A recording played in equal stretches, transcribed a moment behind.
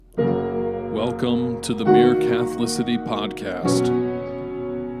Welcome to the Mere Catholicity podcast,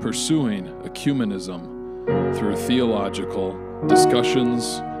 pursuing ecumenism through theological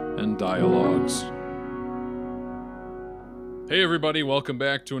discussions and dialogues. Hey everybody, welcome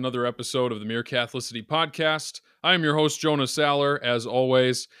back to another episode of the Mere Catholicity podcast. I am your host, Jonah Saller, as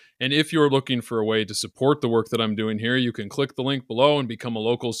always, and if you're looking for a way to support the work that I'm doing here, you can click the link below and become a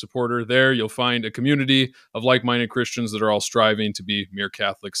local supporter. There you'll find a community of like-minded Christians that are all striving to be Mere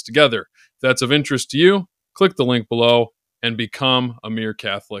Catholics together. If that's of interest to you, click the link below and become a Mere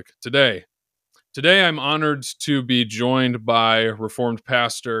Catholic today. Today I'm honored to be joined by Reformed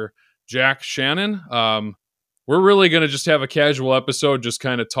pastor Jack Shannon. We're really going to just have a casual episode, just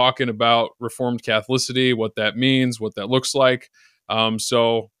kind of talking about Reformed Catholicity, what that means, what that looks like.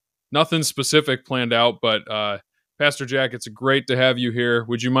 So nothing specific planned out, but Pastor Jack, it's great to have you here.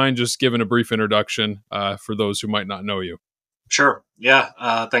 Would you mind just giving a brief introduction for those who might not know you? Sure.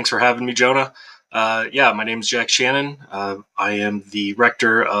 Yeah. Thanks for having me, Jonah. My name is Jack Shannon. I am the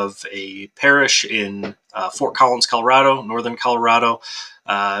rector of a parish in Fort Collins, Colorado, northern Colorado.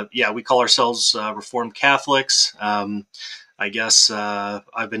 We call ourselves Reformed Catholics. I guess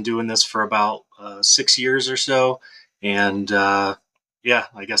I've been doing this for about 6 years or so, and I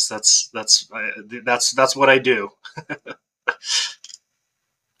guess that's what I do.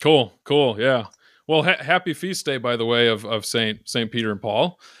 Cool. Yeah. Well, happy feast day, by the way, of Saint Peter and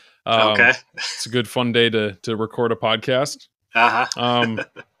Paul. Okay. It's a good fun day to record a podcast. Uh-huh.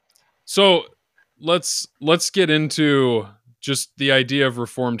 So let's get into just the idea of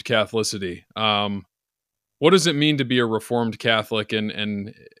Reformed Catholicity. What does it mean to be a Reformed Catholic,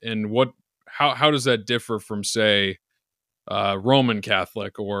 and how does that differ from, say, Roman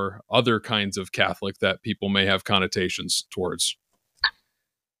Catholic or other kinds of Catholic that people may have connotations towards?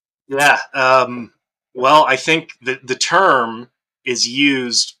 Yeah. Well, I think the term is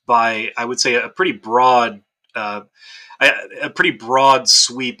used by, I would say, a pretty broad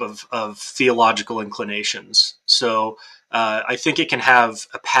sweep of theological inclinations. So I think it can have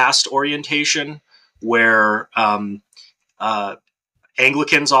a past orientation where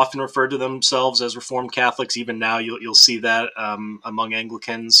Anglicans often refer to themselves as Reformed Catholics. Even now, you'll see that among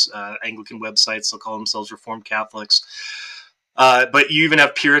Anglicans, Anglican websites, they'll call themselves Reformed Catholics. But you even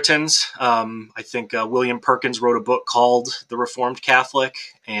have Puritans. I think William Perkins wrote a book called The Reformed Catholic,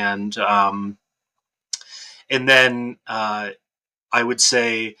 and then I would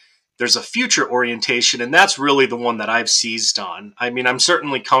say there's a future orientation, and that's really the one that I've seized on. I mean, I'm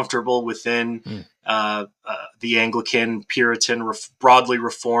certainly comfortable within the Anglican, Puritan, broadly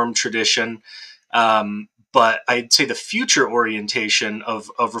Reformed tradition, but I'd say the future orientation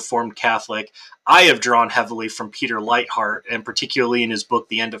of Reformed Catholic, I have drawn heavily from Peter Leithart, and particularly in his book,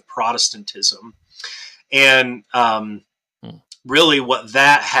 The End of Protestantism. And really what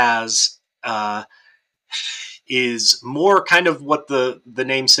that has is more kind of what the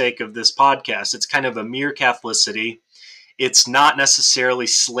namesake of this podcast. It's kind of a mere Catholicity. It's not necessarily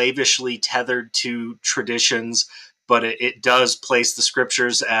slavishly tethered to traditions, but it does place the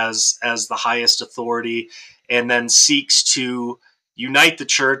scriptures as the highest authority, and then seeks to unite the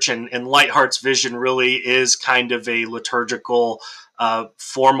church. And Leithart's vision really is kind of a liturgical,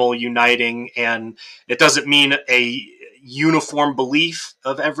 formal uniting, and it doesn't mean a uniform belief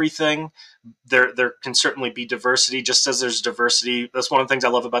of everything. There can certainly be diversity, just as there's diversity. That's one of the things I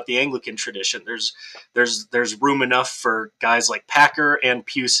love about the Anglican tradition. There's room enough for guys like Packer and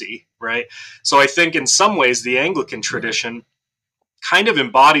Pusey, right? So I think in some ways the Anglican tradition kind of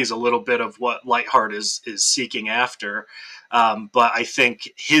embodies a little bit of what Leithart is seeking after. But I think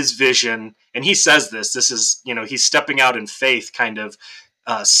his vision, and he says this is, he's stepping out in faith, kind of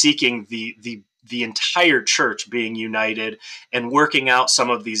seeking the entire church being united and working out some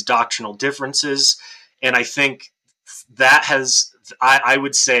of these doctrinal differences. And I think that I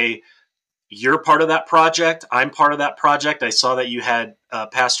would say you're part of that project. I'm part of that project. I saw that you had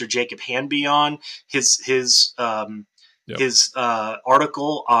Pastor Jacob Hanby on his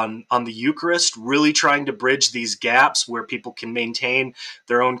article on the Eucharist, really trying to bridge these gaps where people can maintain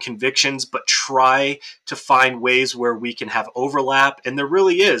their own convictions, but try to find ways where we can have overlap. And there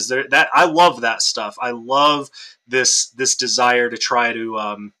really is that. I love that stuff. I love this desire to try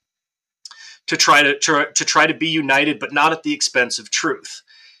to be united, but not at the expense of truth.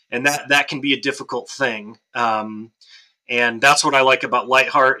 And that can be a difficult thing. And that's what I like about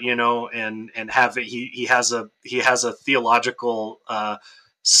Leithart, and he has a theological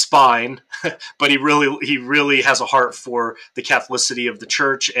spine, but he really has a heart for the Catholicity of the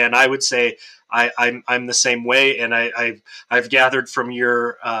Church. And I would say I'm the same way. And I've gathered from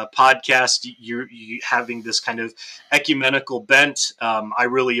your podcast, you having this kind of ecumenical bent. I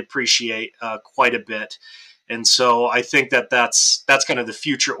really appreciate quite a bit. And so I think that's kind of the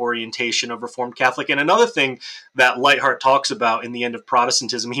future orientation of Reformed Catholic. And another thing that Lightheart talks about in the end of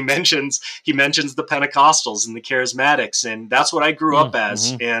Protestantism, he mentions the Pentecostals and the Charismatics, and that's what I grew up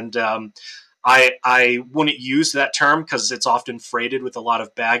as. Mm-hmm. And I wouldn't use that term because it's often freighted with a lot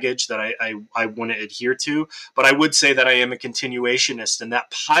of baggage that I wouldn't adhere to. But I would say that I am a continuationist, and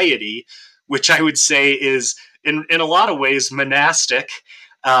that piety, which I would say is in a lot of ways monastic.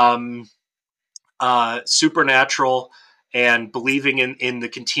 Supernatural, and believing in the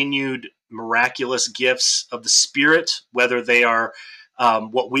continued miraculous gifts of the Spirit, whether they are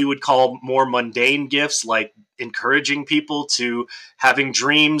what we would call more mundane gifts, like encouraging people to having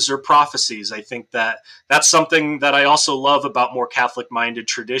dreams or prophecies. I think that that's something that I also love about more Catholic-minded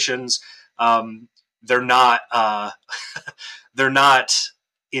traditions. They're not they're not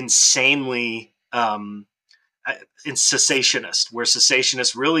insanely cessationist, where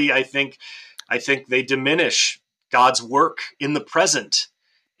cessationists really, I think they diminish God's work in the present.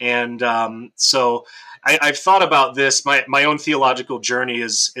 And so I've thought about this. My own theological journey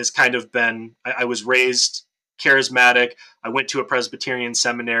is kind of been, I was raised charismatic. I went to a Presbyterian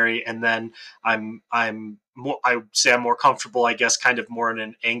seminary, and then I'm more, I would say I'm more comfortable, I guess, kind of more in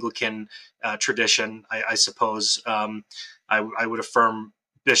an Anglican tradition, I suppose. I would affirm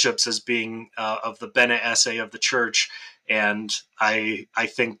bishops as being of the Bene Esse of the church. And I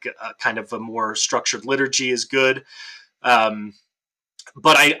think kind of a more structured liturgy is good.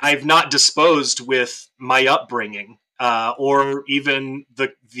 But I've not disposed with my upbringing or even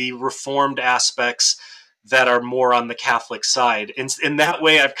the Reformed aspects that are more on the Catholic side. In that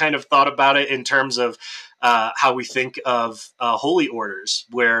way, I've kind of thought about it in terms of how we think of holy orders,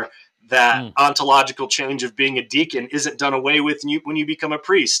 where that ontological change of being a deacon isn't done away with when you become a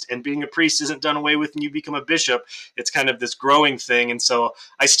priest, and being a priest isn't done away with when you become a bishop. It's kind of this growing thing. And so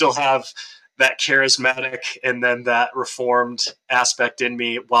I still have that charismatic and then that Reformed aspect in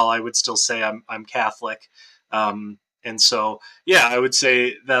me, while I would still say I'm Catholic. And so, yeah, I would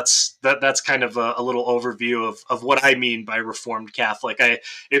say that's kind of a little overview of what I mean by Reformed Catholic.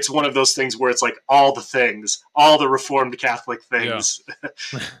 It's one of those things where it's like all the things, all the Reformed Catholic things.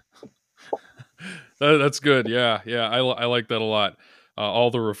 Yeah. That's good. Yeah. Yeah. I like that a lot.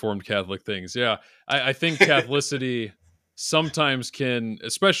 All the Reformed Catholic things. Yeah. I think Catholicity sometimes can,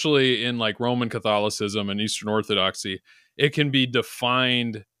 especially in like Roman Catholicism and Eastern Orthodoxy, it can be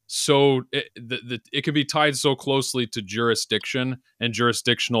defined it can be tied so closely to jurisdiction and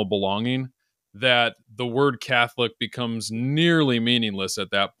jurisdictional belonging that the word Catholic becomes nearly meaningless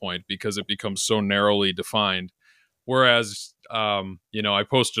at that point, because it becomes so narrowly defined. Whereas, I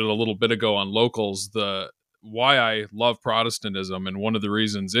posted a little bit ago on Locals the why I love Protestantism, and one of the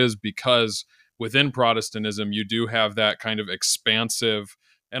reasons is because within Protestantism you do have that kind of expansive,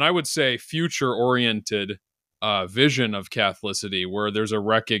 and I would say future-oriented vision of Catholicity, where there's a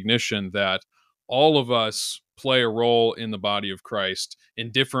recognition that all of us play a role in the body of Christ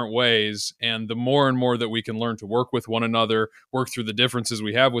in different ways, and the more and more that we can learn to work with one another, work through the differences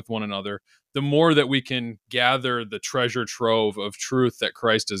we have with one another, the more that we can gather the treasure trove of truth that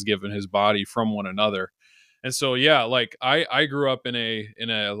Christ has given his body from one another. And so, yeah, like I grew up in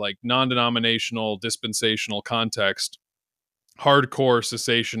a like non-denominational dispensational context, hardcore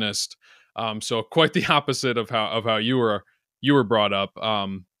cessationist. So quite the opposite of how you were brought up.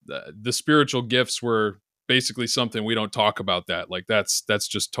 The spiritual gifts were basically something we don't talk about. That like that's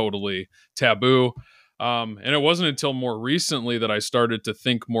just totally taboo. And it wasn't until more recently that I started to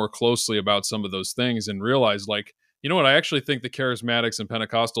think more closely about some of those things and realized, like, you know what, I actually think the charismatics and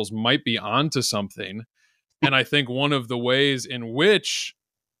Pentecostals might be onto something. And I think one of the ways in which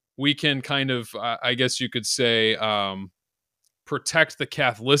we can kind of, I guess you could say, protect the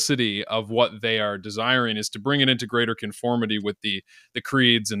Catholicity of what they are desiring is to bring it into greater conformity with the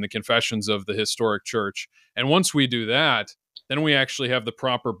creeds and the confessions of the historic church. And once we do that, then we actually have the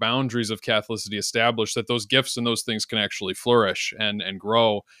proper boundaries of Catholicity established, that those gifts and those things can actually flourish and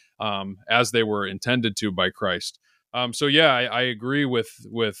grow as they were intended to by Christ. So yeah, I agree with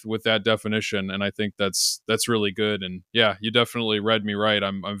that definition, and I think that's really good. And yeah, you definitely read me right.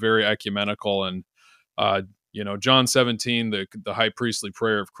 I'm very ecumenical, and John 17, the high priestly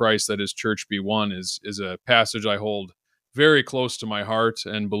prayer of Christ, that his church be one, is a passage I hold very close to my heart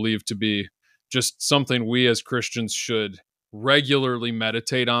and believe to be just something we as Christians should regularly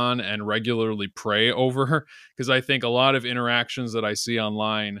meditate on and regularly pray over, because I think a lot of interactions that I see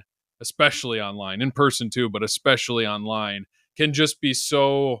online, especially online, in person too, but especially online, can just be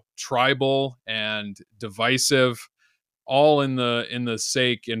so tribal and divisive, all in the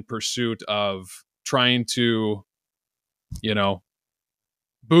sake and pursuit of trying to, you know,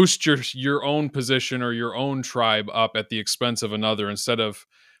 boost your own position or your own tribe up at the expense of another. Instead of,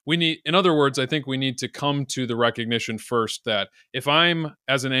 we need, in other words, I think we need to come to the recognition first that if I'm,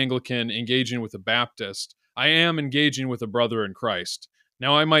 as an Anglican, engaging with a Baptist, I am engaging with a brother in Christ.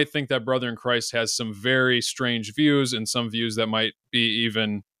 Now, I might think that brother in Christ has some very strange views, and some views that might be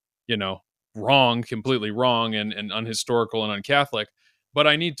even, you know, wrong, completely wrong, and unhistorical and uncatholic. But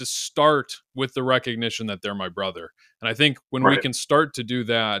I need to start with the recognition that they're my brother. And I think when we Right. can start to do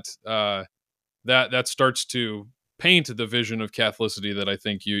that, that starts to paint the vision of Catholicity that I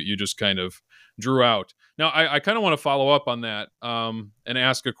think you just kind of drew out. Now, I kind of want to follow up on that, and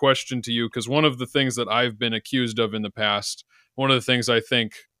ask a question to you, because one of the things that I've been accused of in the past, one of the things I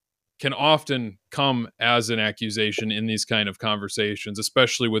think can often come as an accusation in these kind of conversations,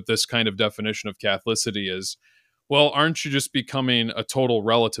 especially with this kind of definition of Catholicity, is, well, aren't you just becoming a total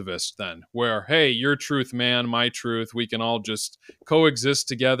relativist then? Where, hey, your truth, man, my truth, we can all just coexist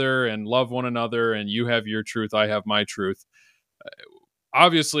together and love one another, and you have your truth, I have my truth.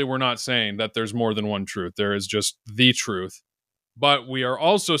 Obviously, we're not saying that there's more than one truth. There is just the truth. But we are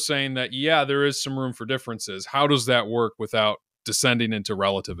also saying that, yeah, there is some room for differences. How does that work without descending into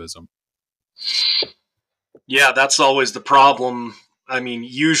relativism? Yeah, that's always the problem. I mean,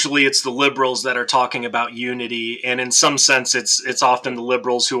 usually it's the liberals that are talking about unity, and in some sense, it's often the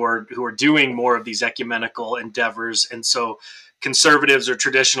liberals who are doing more of these ecumenical endeavors, and so conservatives or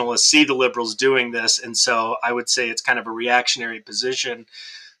traditionalists see the liberals doing this, and so I would say it's kind of a reactionary position,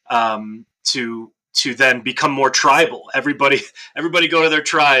 to then become more tribal. Everybody go to their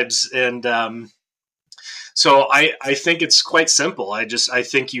tribes, and so I think it's quite simple. I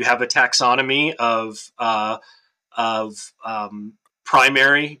think you have a taxonomy of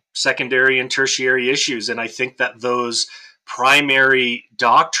primary, secondary, and tertiary issues. And I think that those primary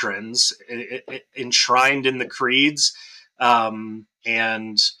doctrines enshrined in the creeds, and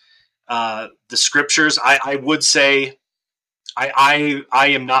the scriptures, I would say, I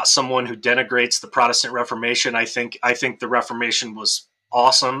am not someone who denigrates the Protestant Reformation. I think the Reformation was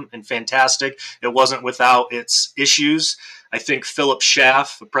awesome and fantastic. It wasn't without its issues. I think Philip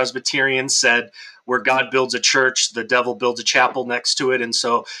Schaff, a Presbyterian, said, "Where God builds a church, the devil builds a chapel next to it." And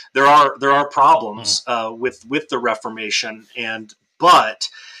so there are problems with the Reformation, but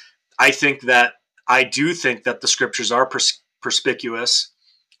I do think that the scriptures are perspicuous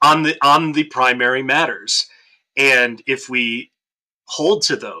on the primary matters, and if we hold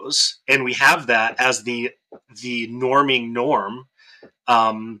to those and we have that as the norming norm,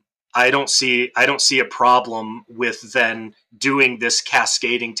 um, I don't see a problem with then doing this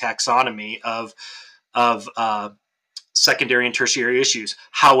cascading taxonomy of secondary and tertiary issues.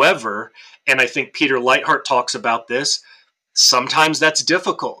 However, and I think Peter Leithart talks about this, sometimes that's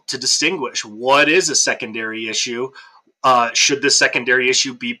difficult to distinguish. What is a secondary issue? Should the secondary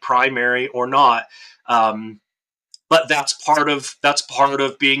issue be primary or not? But that's part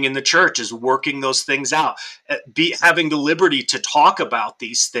of being in the church, is working those things out, having the liberty to talk about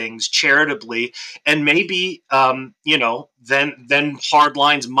these things charitably, and maybe then hard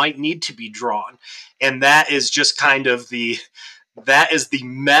lines might need to be drawn, and that is just kind of the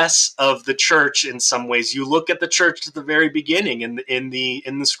mess of the church. In some ways, you look at the church at the very beginning in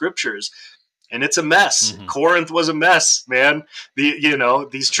the scriptures, and it's a mess. Mm-hmm. Corinth was a mess, man.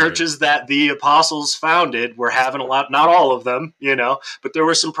 These churches that the apostles founded were having a lot, not all of them, but there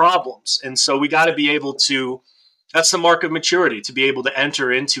were some problems. And so we got to be able to, that's the mark of maturity, to be able to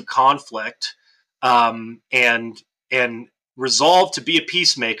enter into conflict, and resolve to be a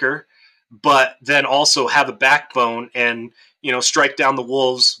peacemaker, but then also have a backbone and, strike down the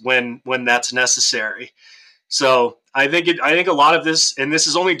wolves when that's necessary. So I think a lot of this, and this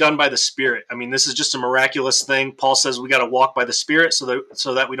is only done by the Spirit. I mean, this is just a miraculous thing. Paul says we got to walk by the Spirit so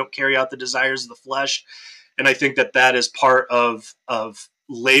that we don't carry out the desires of the flesh. And I think that is part of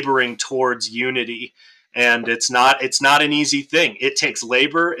laboring towards unity. And it's not an easy thing. It takes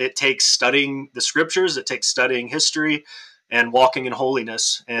labor. It takes studying the scriptures. It takes studying history and walking in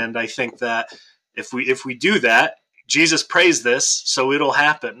holiness. And I think that if we do that, Jesus prays this, so it'll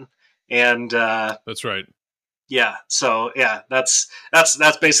happen. And That's right. yeah, so yeah, that's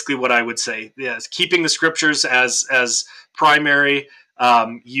basically what I would say. Yes, keeping the scriptures as primary,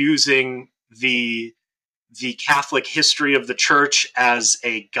 using the Catholic history of the church as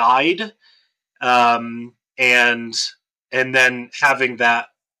a guide, and and then having that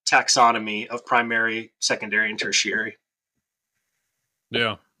taxonomy of primary, secondary, and tertiary.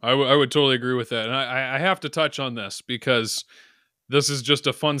 Yeah, I would totally agree with that. And I have to touch on this because this is just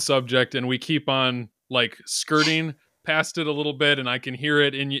a fun subject and we keep on like skirting past it a little bit, and I can hear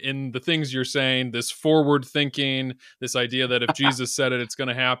it in the things you're saying, this forward thinking, this idea that if Jesus said it, it's going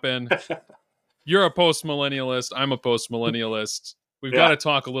to happen. You're a post-millennialist. I'm a post-millennialist. We've got Yeah. to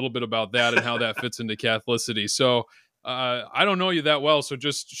talk a little bit about that and how that fits into Catholicity. So I don't know you that well, so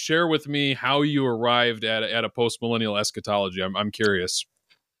just share with me how you arrived at a post-millennial eschatology. I'm curious.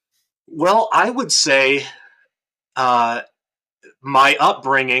 Well, I would say my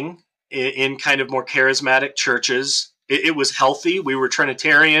upbringing in kind of more charismatic churches, it was healthy. We were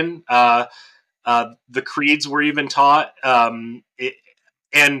Trinitarian. The creeds were even taught. And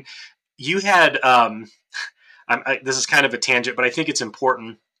you had, this is kind of a tangent, but I think it's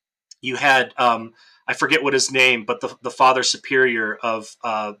important. You had, I forget what his name, but the Father Superior of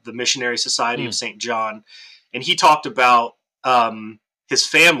the Missionary Society of St. John. And he talked about his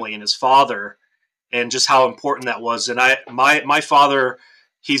family and his father and just how important that was. And my father,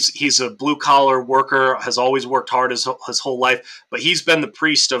 he's a blue collar worker, has always worked hard his whole life, but he's been the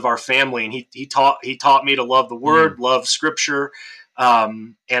priest of our family, and he taught me to love the Word, love Scripture,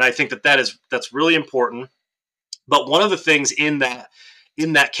 and I think that's really important. But one of the things in that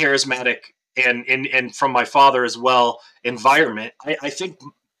charismatic and from my father as well environment, I think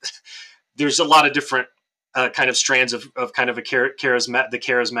there's a lot of different kind of strands of kind of the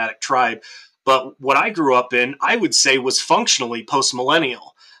charismatic tribe. But what I grew up in, I would say, was functionally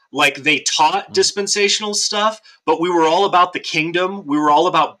post-millennial. Like, they taught dispensational stuff, but we were all about the kingdom. We were all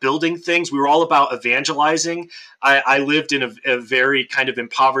about building things. We were all about evangelizing. I lived in a very kind of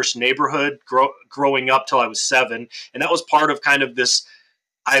impoverished neighborhood growing up till I was 7. And that was part of kind of this,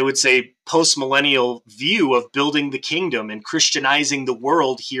 I would say, post-millennial view of building the kingdom and Christianizing the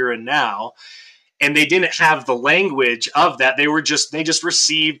world here and now. And they didn't have the language of that. They just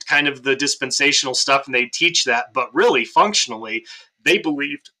received kind of the dispensational stuff, and they teach that. But really, functionally, they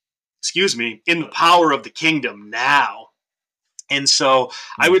believed, in the power of the kingdom now. And so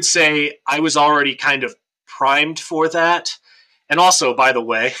I would say I was already kind of primed for that. And also, by the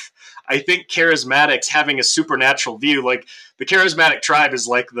way, I think charismatics having a supernatural view, like the charismatic tribe is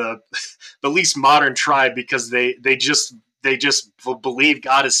like the least modern tribe, because they just believe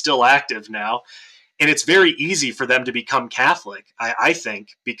God is still active now. And it's very easy for them to become Catholic, I think,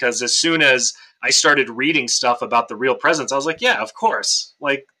 because as soon as I started reading stuff about the real presence, I was like, yeah, of course.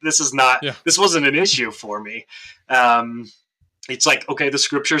 Like, this wasn't an issue for me. It's like, okay, the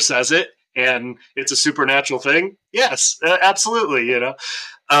Scripture says it, and it's a supernatural thing. Yes, absolutely,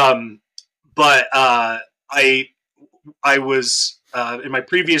 But I was in my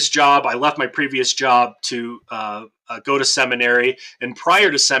previous job. I left my previous job to go to seminary, and prior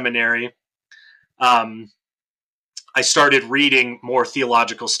to seminary, I started reading more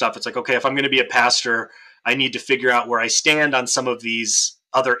theological stuff. It's like, okay, if I'm going to be a pastor, I need to figure out where I stand on some of these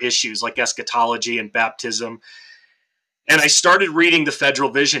other issues like eschatology and baptism. And I started reading the Federal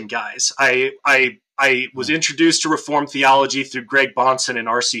Vision guys. I was introduced to Reformed theology through Greg Bahnsen and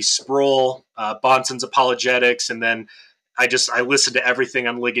R.C. Sproul, Bahnsen's Apologetics, and then I listened to everything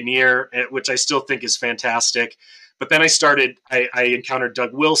on Ligonier, which I still think is fantastic. But then I encountered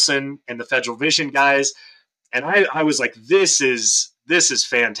Doug Wilson and the Federal Vision guys, and I was like, this is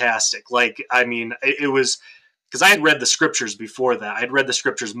fantastic. Like, I mean, it was, because I had read the Scriptures before that. I had read the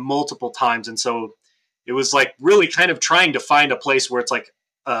Scriptures multiple times, and so it was like really kind of trying to find a place where it's like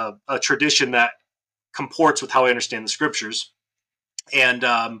a tradition that comports with how I understand the Scriptures. And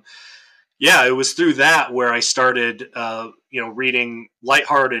it was through that where I started, reading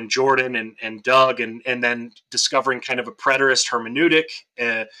Lightheart and Jordan and Doug, and then discovering kind of a preterist hermeneutic,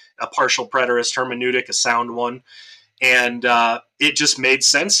 a partial preterist hermeneutic, a sound one. And it just made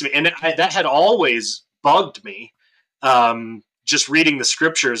sense to me. And that had always bugged me, just reading the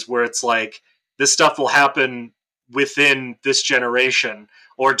Scriptures, where it's like, this stuff will happen within this generation,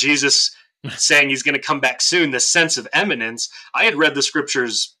 or Jesus saying he's going to come back soon, this sense of imminence. I had read the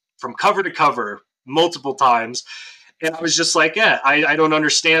Scriptures from cover to cover multiple times, and I was just like, yeah, I don't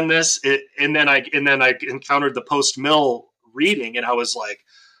understand this. And then I encountered the post-mill reading, and I was like,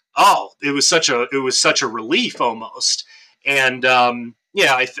 oh, it was such a relief almost. And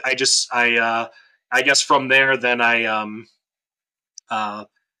I guess from there, then I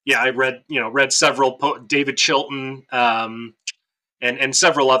read several David Chilton, and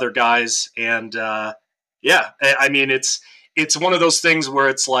several other guys, and I mean, it's one of those things where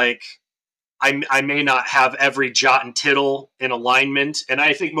it's like, I may not have every jot and tittle in alignment. And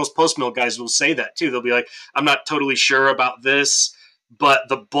I think most post mill guys will say that too. They'll be like, I'm not totally sure about this, but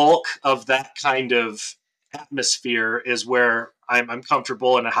the bulk of that kind of atmosphere is where I'm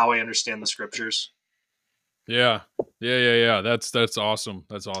comfortable and how I understand the scriptures. Yeah. Yeah. That's awesome.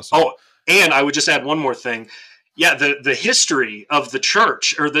 That's awesome. Oh, and I would just add one more thing. Yeah, the history of the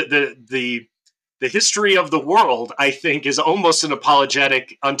church, or the history of the world, I think, is almost an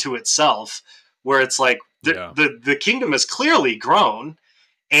apologetic unto itself, where it's like Yeah. the kingdom has clearly grown,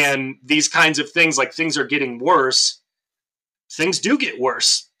 and these kinds of things, like things are getting worse. Things do get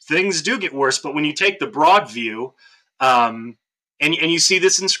worse. Things do get worse. But when you take the broad view, and you see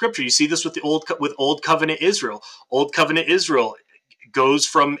this in Scripture, you see this with old covenant Israel. Old covenant Israel goes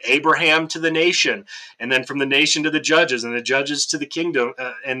from Abraham to the nation, and then from the nation to the judges, and the judges to the kingdom,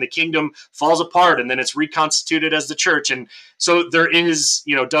 and the kingdom falls apart, and then it's reconstituted as the church. And so there is,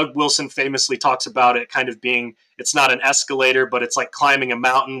 Doug Wilson famously talks about it kind of being, it's not an escalator, but it's like climbing a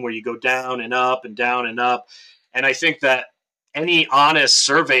mountain where you go down and up and down and up. And I think that any honest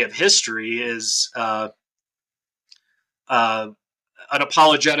survey of history is an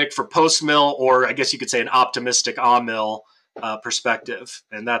apologetic for post mill, or I guess you could say an optimistic mill perspective.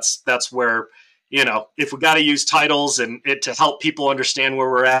 And that's where, if we got to use titles and it to help people understand where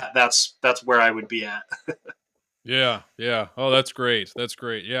we're at, that's where I would be at. Yeah. Oh, that's great. That's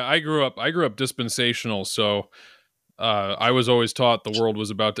great. Yeah, I grew up dispensational, so I was always taught the world was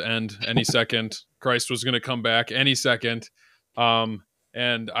about to end any second. Christ was going to come back any second.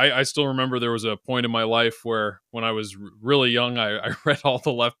 And I still remember there was a point in my life where, when I was really young, I read all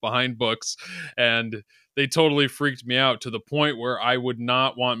the Left Behind books, and they totally freaked me out, to the point where I would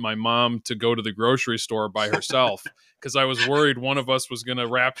not want my mom to go to the grocery store by herself, because I was worried one of us was going to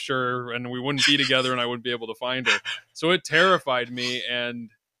rapture and we wouldn't be together and I wouldn't be able to find her. So it terrified me.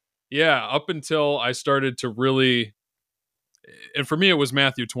 And yeah, up until I started to really, and for me, it was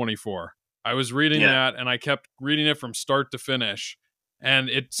Matthew 24. I was reading that, and I kept reading it from start to finish,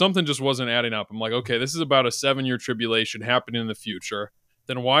 and something just wasn't adding up. I'm like, okay, this is about a 7-year tribulation happening in the future.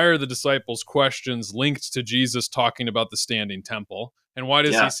 Then why are the disciples' questions linked to Jesus talking about the standing temple? And why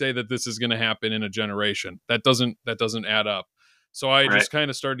does he say that this is going to happen in a generation? That doesn't add up. So I just kind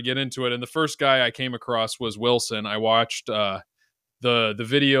of started to get into it. And the first guy I came across was Wilson. I watched the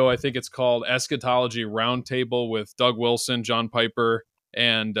video, I think it's called Eschatology Roundtable, with Doug Wilson, John Piper,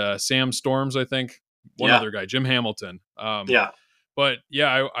 and Sam Storms, I think. One other guy, Jim Hamilton. But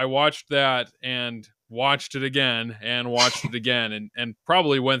yeah, I watched that and watched it again and watched it again, and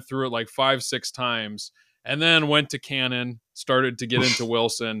probably went through it like 5-6 times, and then went to canon, started to get into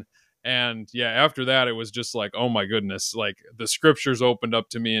Wilson. And yeah, after that, it was just like, oh my goodness, like the scriptures opened up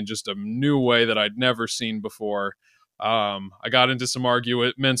to me in just a new way that I'd never seen before. I got into some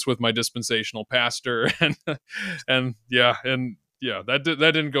arguments with my dispensational pastor, and that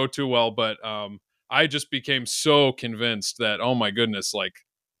didn't go too well. But I just became so convinced that, oh my goodness, like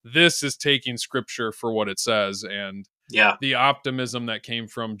this is taking scripture for what it says, and the optimism that came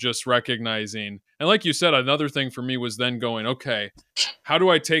from just recognizing. And like you said, another thing for me was then going, okay, how do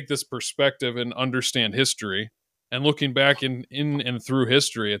I take this perspective and understand history? And looking back in and through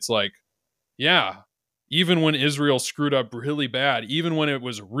history, it's like, yeah, even when Israel screwed up really bad, even when it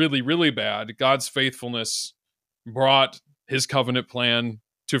was really, really bad, God's faithfulness brought his covenant plan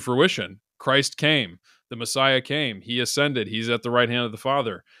to fruition. Christ came. The Messiah came. He ascended. He's at the right hand of the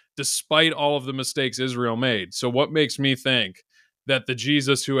Father, despite all of the mistakes Israel made. So what makes me think that the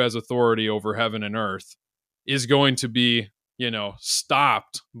Jesus who has authority over heaven and earth is going to be,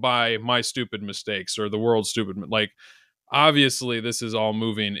 stopped by my stupid mistakes or the world's stupid, like, obviously this is all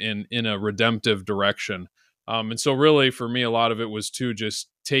moving in a redemptive direction. And so really for me, a lot of it was to just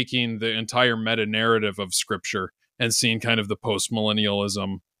taking the entire meta narrative of scripture and seeing kind of the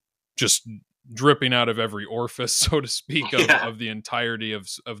post-millennialism just dripping out of every orifice, so to speak, of the entirety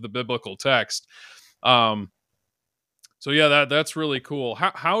of the biblical text. So yeah, that's really cool.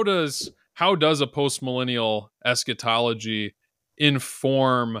 How does a post-millennial eschatology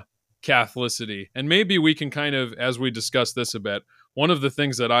inform Catholicity? And maybe we can kind of, as we discuss this a bit, one of the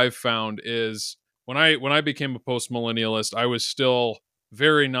things that I've found is when I became a post-millennialist, I was still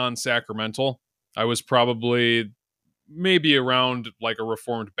very non-sacramental. I was probably maybe around like a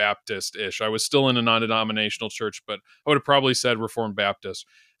Reformed Baptist-ish. I was still in a non-denominational church, but I would have probably said Reformed Baptist.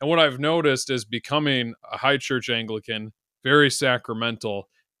 And what I've noticed is becoming a high church Anglican, very sacramental,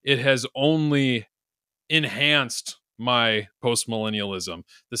 it has only enhanced my post-millennialism,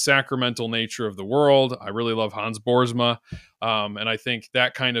 the sacramental nature of the world. I really love Hans Boersma. And I think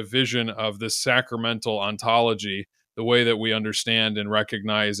that kind of vision of this sacramental ontology the way that we understand and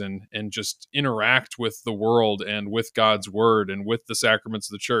recognize and just interact with the world and with God's word and with the sacraments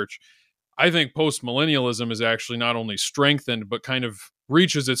of the church. I think postmillennialism is actually not only strengthened, but kind of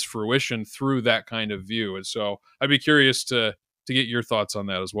reaches its fruition through that kind of view. And so I'd be curious to get your thoughts on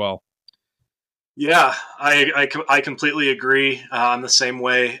that as well. Yeah, I completely agree. I'm the same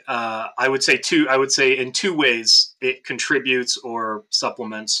way. I would say in two ways it contributes or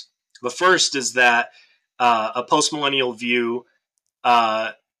supplements. The first is that a postmillennial view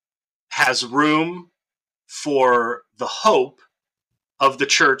has room for the hope of the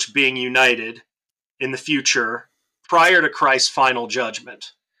church being united in the future prior to Christ's final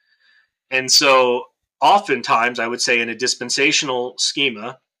judgment. And so oftentimes I would say in a dispensational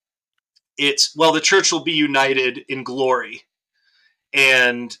schema, it's, well, the church will be united in glory.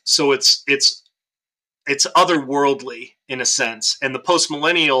 And so it's otherworldly in a sense. And the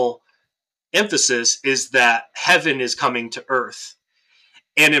postmillennial emphasis is that heaven is coming to earth.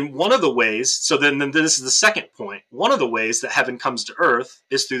 And in one of the ways, so then this is the second point, one of the ways that heaven comes to earth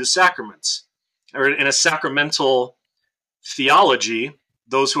is through the sacraments. Or in a sacramental theology,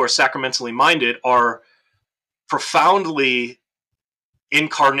 those who are sacramentally minded are profoundly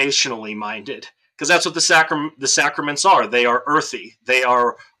incarnationally minded, because that's what the sacraments are. They are earthy. They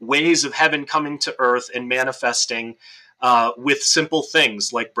are ways of heaven coming to earth and manifesting with simple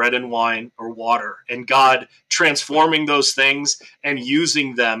things like bread and wine or water, and God transforming those things and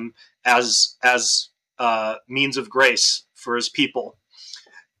using them as means of grace for his people.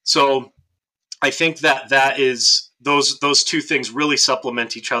 So I think that is those two things really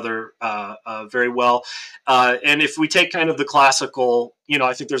supplement each other very well. And if we take kind of the classical,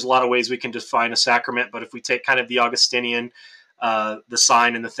 I think there's a lot of ways we can define a sacrament, but if we take kind of the Augustinian, the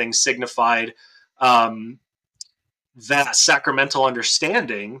sign and the thing signified, that sacramental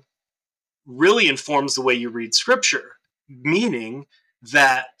understanding really informs the way you read Scripture, meaning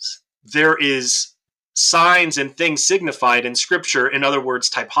that there is signs and things signified in Scripture, in other words,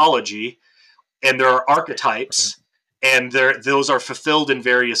 typology, and there are archetypes, and those are fulfilled in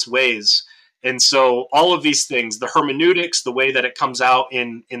various ways. And so all of these things, the hermeneutics, the way that it comes out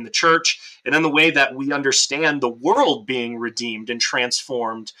in the church, and then the way that we understand the world being redeemed and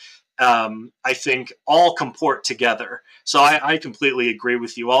transformed, I think all comport together. So I completely agree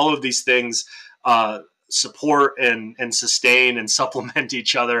with you. All of these things support and sustain and supplement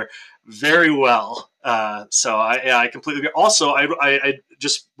each other very well. So I completely agree. Also, I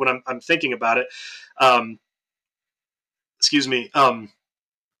just, when I'm thinking about it, excuse me,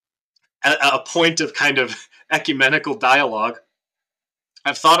 a point of kind of ecumenical dialogue.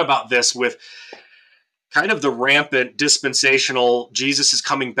 I've thought about this with kind of the rampant dispensational, Jesus is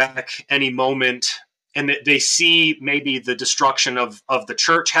coming back any moment, and that they see maybe the destruction of the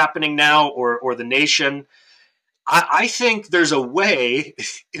church happening now, or the nation. I think there's a way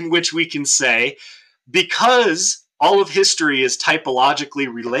in which we can say, because all of history is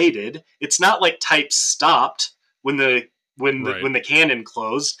typologically related, it's not like types stopped when the canon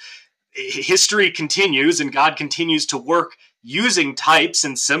closed. History continues, and God continues to work using types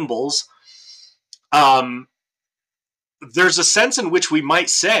and symbols. There's a sense in which we might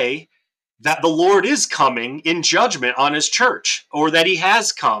say that the Lord is coming in judgment on his church, or that he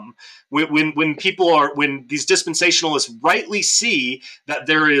has come. When these dispensationalists rightly see that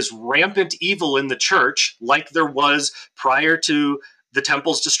there is rampant evil in the church, like there was prior to the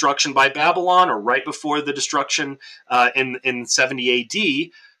temple's destruction by Babylon, or right before the destruction in 70 AD,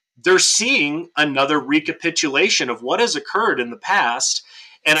 they're seeing another recapitulation of what has occurred in the past.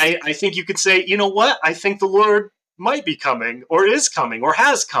 And I think you could say, you know what? I think the Lord might be coming, or is coming, or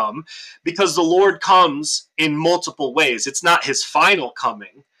has come, because the Lord comes in multiple ways. It's not his final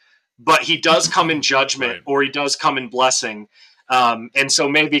coming, but he does come in judgment, right, or he does come in blessing. And so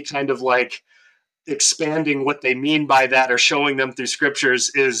maybe kind of like expanding what they mean by that, or showing them through scriptures,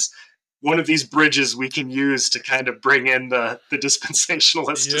 is one of these bridges we can use to kind of bring in the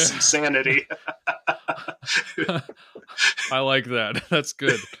dispensationalist to some sanity. I like that. That's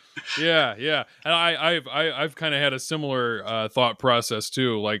good. Yeah. And I've kind of had a similar thought process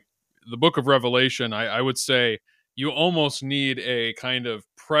too. Like the book of Revelation, I would say you almost need a kind of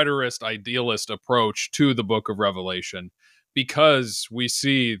preterist idealist approach to the book of Revelation, because we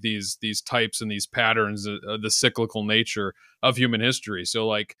see these types and these patterns, the cyclical nature of human history. So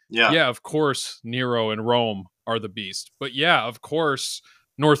like, yeah, of course, Nero and Rome are the beast, but yeah, of course,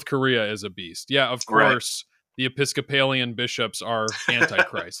 North Korea is a beast. Yeah, of course, the Episcopalian bishops are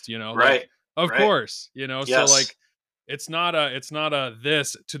Antichrist, right. Like, of course, Yes. So like, It's not a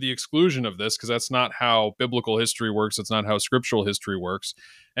this to the exclusion of this, because that's not how biblical history works. It's not how scriptural history works.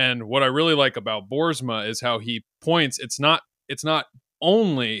 And what I really like about Boersma is how he points. It's not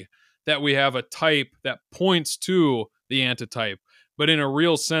only that we have a type that points to the antitype, but in a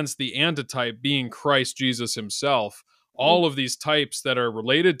real sense, the antitype being Christ Jesus himself. All of these types that are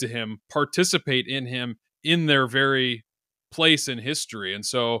related to him participate in him in their very place in history. And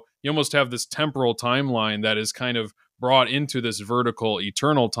so you almost have this temporal timeline that is kind of brought into this vertical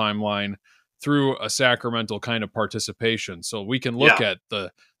eternal timeline through a sacramental kind of participation. So we can look Yeah.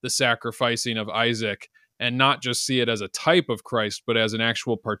 at the sacrificing of Isaac and not just see it as a type of Christ, but as an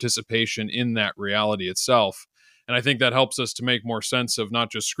actual participation in that reality itself. And I think that helps us to make more sense of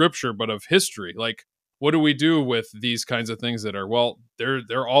not just scripture, but of history. Like, what do we do with these kinds of things that are, well,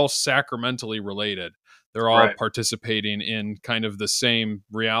 they're all sacramentally related. They're all Right. participating in kind of the same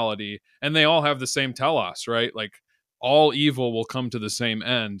reality, and they all have the same telos, right? Like, all evil will come to the same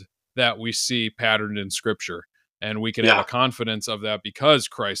end that we see patterned in scripture. And we can have Yeah. a confidence of that because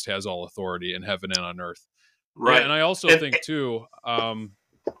Christ has all authority in heaven and on earth. Yeah. Right. And I also And, think too,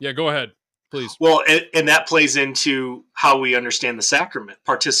 yeah, go ahead, please. well, and that plays into how we understand the sacrament,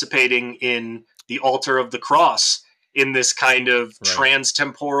 participating in the altar of the cross in this kind of Right.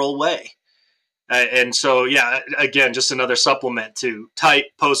 trans-temporal way. And so, yeah, again, just another supplement to type,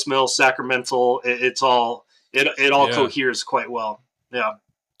 post-mill, sacramental. It all Yeah. coheres quite well. Yeah.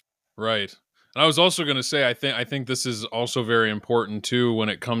 Right. And I was also going to say, I think this is also very important too when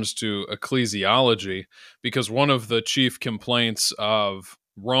it comes to ecclesiology, because one of the chief complaints of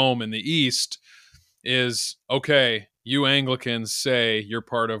Rome in the East is, okay, you Anglicans say you're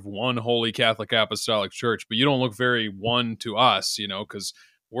part of one holy Catholic Apostolic Church, but you don't look very one to us, because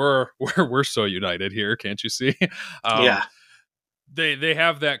we're so united here, can't you see? Yeah. They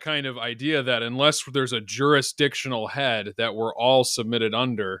have that kind of idea that unless there's a jurisdictional head that we're all submitted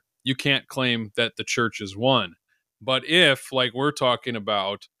under, you can't claim that the church is one. But if, like we're talking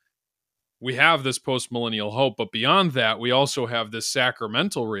about, we have this post-millennial hope, but beyond that, we also have this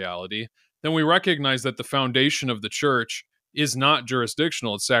sacramental reality, then we recognize that the foundation of the church is not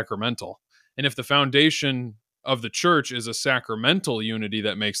jurisdictional, it's sacramental. And if the foundation of the church is a sacramental unity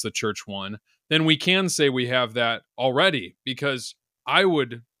that makes the church one, then we can say we have that already, because I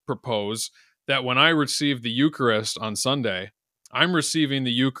would propose that when I receive the Eucharist on Sunday, I'm receiving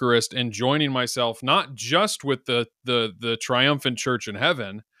the Eucharist and joining myself not just with the triumphant church in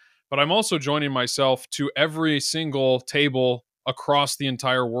heaven, but I'm also joining myself to every single table across the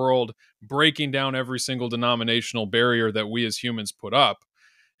entire world, breaking down every single denominational barrier that we as humans put up.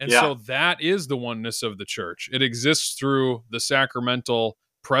 And Yeah. so that is the oneness of the church. It exists through the sacramental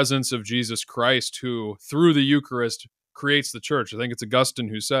presence of Jesus Christ, who, through the Eucharist, creates the church. I think it's Augustine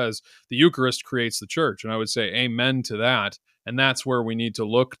who says the Eucharist creates the church. And I would say amen to that. And that's where we need to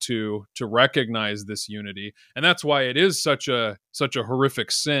look to recognize this unity. And that's why it is such a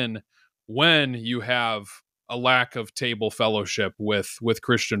horrific sin when you have a lack of table fellowship with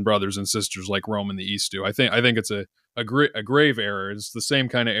Christian brothers and sisters like Rome and the East do. I think it's a grave error. It's the same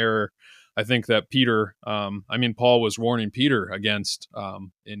kind of error I think that Paul was warning Peter against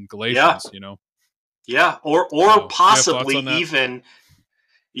in Galatians. Yeah. Or So, possibly you have thoughts on that? even.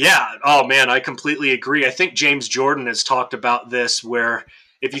 Yeah. Oh man, I completely agree. I think James Jordan has talked about this, where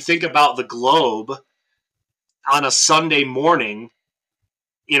if you think about the globe on a Sunday morning,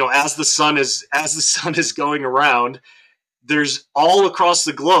 as the sun is going around, there's all across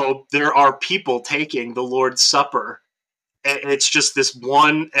the globe, there are people taking the Lord's Supper. And it's just this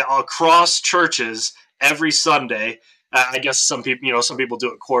one across churches every Sunday. I guess some people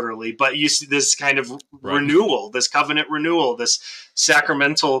do it quarterly, but you see this kind of renewal, this covenant renewal, this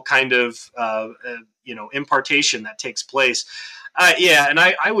sacramental kind of impartation that takes place. Yeah, and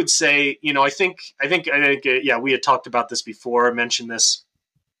I would say, I think, yeah, we had talked about this before. I mentioned this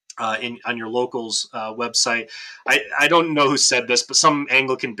on your local's website. I don't know who said this, but some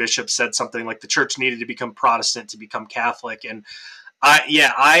Anglican bishop said something like the church needed to become Protestant to become Catholic. And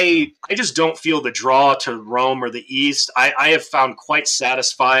I just don't feel the draw to Rome or the East. I have found quite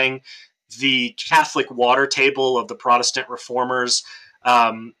satisfying the Catholic water table of the Protestant reformers.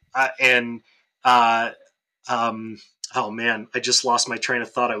 Oh man, I just lost my train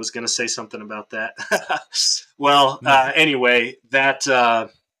of thought. I was going to say something about that. Well, anyway, that.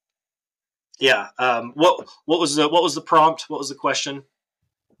 Yeah. What was the prompt? What was the question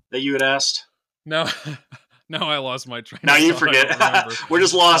that you had asked? No, I lost my train. Now you forget. We're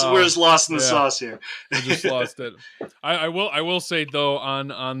just lost. We're just lost in the sauce here. I just lost it. I will say though,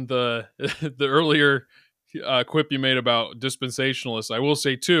 on the the earlier quip you made about dispensationalists. I will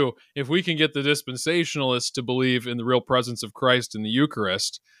say too, if we can get the dispensationalists to believe in the real presence of Christ in the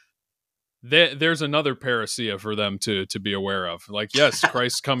Eucharist, there's another parousia for them to be aware of. Like, yes,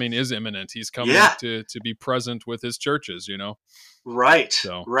 Christ's coming is imminent. He's coming Yeah. to be present with his churches. Right.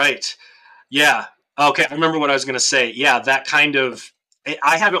 So Right. Yeah. Okay. I remember what I was going to say. Yeah. That kind of,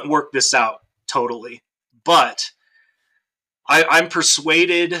 I haven't worked this out totally, but I'm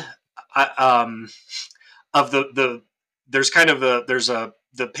persuaded of there's kind of the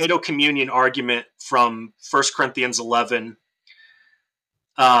Paedo communion argument from 1 Corinthians 11.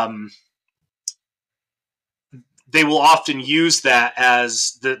 They will often use that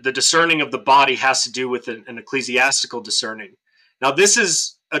as the discerning of the body has to do with an ecclesiastical discerning. Now, this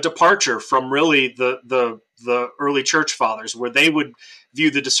is a departure from really the early church fathers, where they would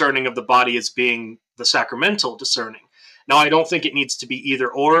view the discerning of the body as being the sacramental discerning. Now, I don't think it needs to be either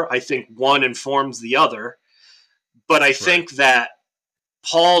or. I think one informs the other. But I think that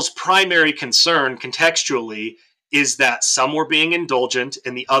Paul's primary concern contextually is that some were being indulgent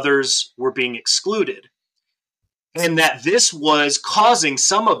and the others were being excluded. And that this was causing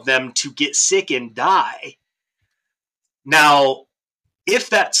some of them to get sick and die. Now, if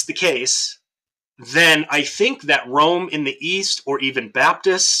that's the case, then I think that Rome in the East, or even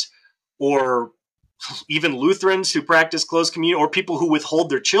Baptists, or even Lutherans who practice closed communion, or people who withhold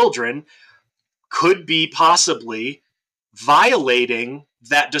their children, could be possibly violating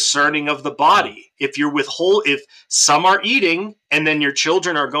that discerning of the body. If some are eating and then your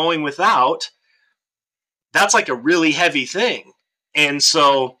children are going without, that's like a really heavy thing. And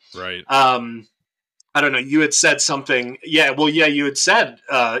so, right. I don't know, you had said something. Yeah, well, yeah, you had said,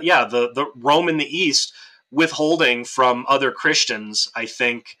 the Rome in the East withholding from other Christians. I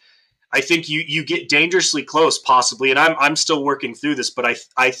think you get dangerously close, possibly, and I'm still working through this, but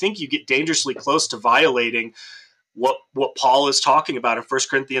I think you get dangerously close to violating what Paul is talking about in 1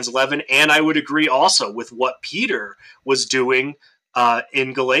 Corinthians 11, and I would agree also with what Peter was doing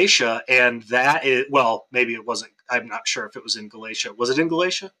in Galatia, and that is, well, maybe it wasn't. I'm not sure if it was in Galatia. Was it in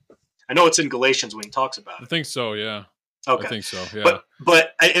Galatia? I know it's in Galatians when he talks about it. I think so, yeah. Okay. I think so, yeah.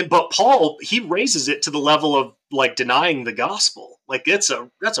 But Paul, he raises it to the level of like denying the gospel. Like that's a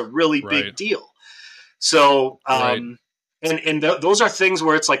really big deal. So, those are things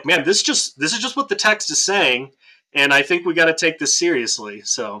where it's like, man, this is just what the text is saying, and I think we got to take this seriously.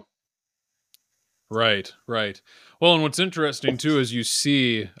 So, right. Well, and what's interesting too is you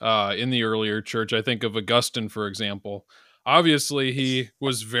see in the earlier church, I think of Augustine, for example. Obviously, he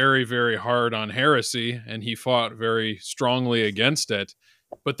was very, very hard on heresy, and he fought very strongly against it.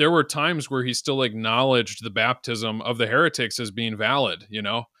 But there were times where he still acknowledged the baptism of the heretics as being valid,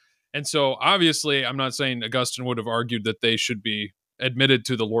 And so, obviously, I'm not saying Augustine would have argued that they should be admitted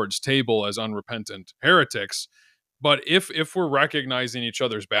to the Lord's table as unrepentant heretics. But if we're recognizing each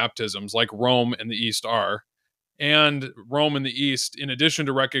other's baptisms, like Rome and the East are, and Rome in the East, in addition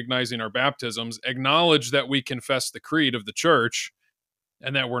to recognizing our baptisms, acknowledge that we confess the creed of the church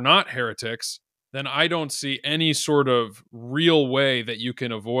and that we're not heretics, then I don't see any sort of real way that you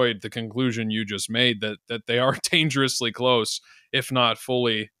can avoid the conclusion you just made that they are dangerously close, if not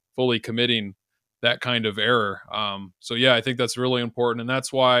fully committing that kind of error. So yeah, I think that's really important, and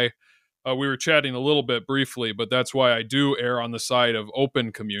that's why we were chatting a little bit briefly, but that's why I do err on the side of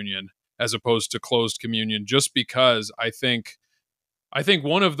open communion as opposed to closed communion, just because I think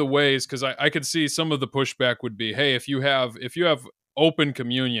one of the ways, because I could see some of the pushback would be, hey, if you have open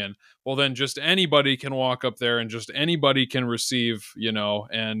communion, well, then just anybody can walk up there and just anybody can receive,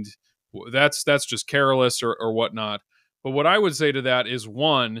 and that's just careless or whatnot. But what I would say to that is,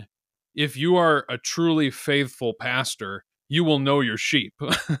 one, if you are a truly faithful pastor, you will know your sheep.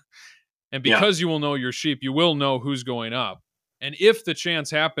 And because you will know your sheep, you will know who's going up. And if the chance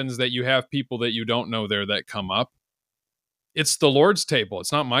happens that you have people that you don't know there that come up, it's the Lord's table.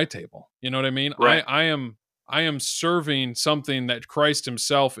 It's not my table. You know what I mean? Right. I am serving something that Christ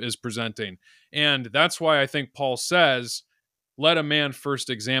himself is presenting. And that's why I think Paul says, let a man first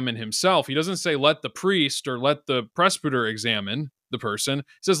examine himself. He doesn't say let the priest or let the presbyter examine the person. He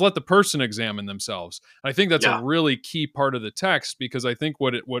says let the person examine themselves. And I think that's a really key part of the text, because I think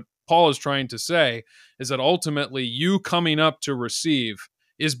what Paul is trying to say is that ultimately you coming up to receive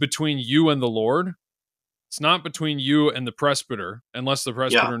is between you and the Lord. It's not between you and the presbyter, unless the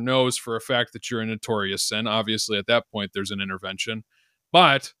presbyter knows for a fact that you're a notorious sin. Obviously, at that point, there's an intervention.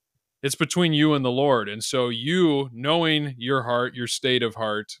 But it's between you and the Lord. And so you, knowing your heart, your state of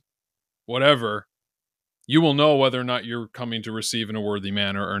heart, whatever, you will know whether or not you're coming to receive in a worthy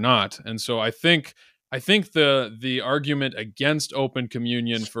manner or not. And so I think I think the argument against open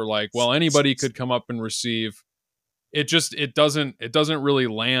communion for like, well, anybody could come up and receive, it doesn't really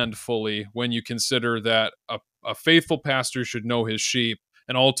land fully when you consider that a faithful pastor should know his sheep,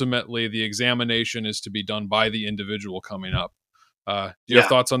 and ultimately the examination is to be done by the individual coming up. Do you have Yeah.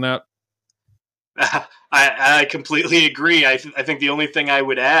 thoughts on that? I completely agree. I think the only thing I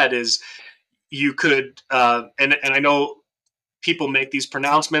would add is you could, and I know people make these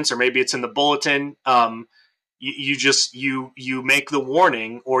pronouncements, or maybe it's in the bulletin. You just you make the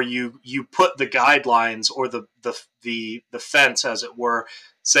warning, or you put the guidelines, or the fence, as it were,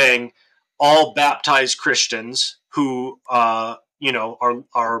 saying all baptized Christians who are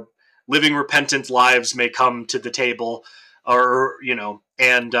living repentant lives may come to the table, or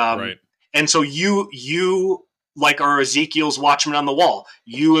Right. and so you like our Ezekiel's watchman on the wall.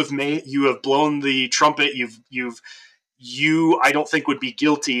 You have blown the trumpet. You I don't think would be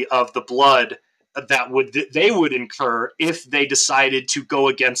guilty of the blood that they would incur if they decided to go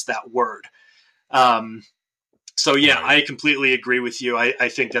against that word. So yeah, Right. I completely agree with you. I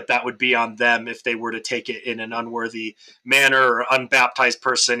think that would be on them if they were to take it in an unworthy manner, or unbaptized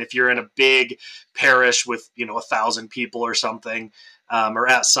person. If you're in a big parish with 1,000 people or something, or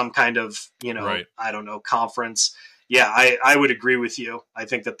at some kind of Right. I don't know, conference. Yeah, I would agree with you. I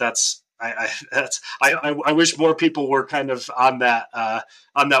think that's I wish more people were kind of on that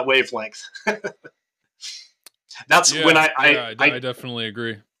wavelength. That's when Yeah. Yeah. I definitely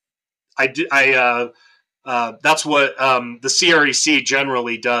agree. that's what the CREC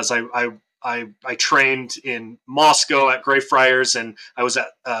generally does. I trained in Moscow at Greyfriars, and I was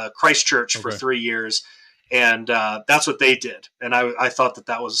at Christchurch for Okay. 3 years, and that's what they did. And I thought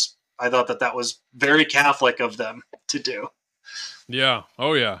that was very Catholic of them to do. Yeah.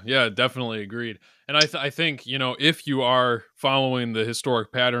 Oh, yeah. Yeah. Definitely agreed. And I think, if you are following the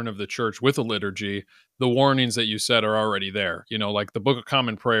historic pattern of the church with a liturgy, the warnings that you said are already there. Like the Book of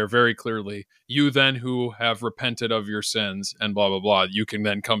Common Prayer very clearly, you then who have repented of your sins and blah, blah, blah, you can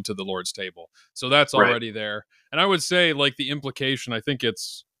then come to the Lord's table. So that's Right. already there. And I would say, like, the implication, I think give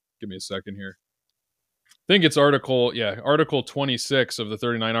me a second here. I think it's Article 26 of the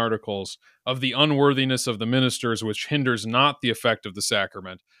 39 Articles of the unworthiness of the ministers, which hinders not the effect of the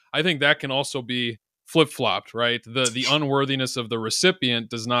sacrament. I think that can also be flip-flopped, right? The unworthiness of the recipient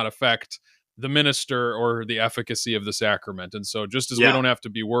does not affect the minister or the efficacy of the sacrament. And so just as we Yeah. don't have to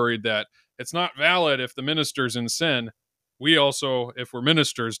be worried that it's not valid if the minister's in sin, we also, if we're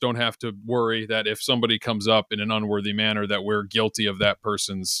ministers, don't have to worry that if somebody comes up in an unworthy manner that we're guilty of that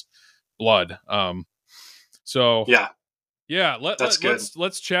person's blood. So Yeah. yeah, That's good.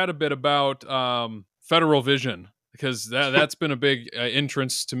 let's chat a bit about federal vision, because that's been a big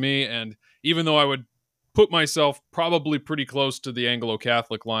entrance to me. And even though I would put myself probably pretty close to the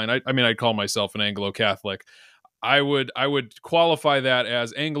Anglo-Catholic line, I mean, I'd call myself an Anglo-Catholic. I would qualify that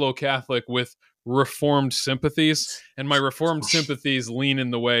as Anglo-Catholic with reformed sympathies, and my reformed sympathies lean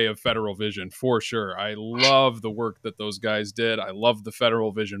in the way of federal vision for sure. I love the work that those guys did. I love the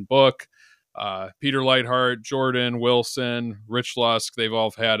federal vision book. Peter Lightheart, Jordan Wilson, Rich Lusk, they've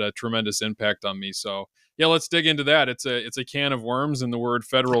all had a tremendous impact on me. So yeah, let's dig into that. It's a can of worms, and the word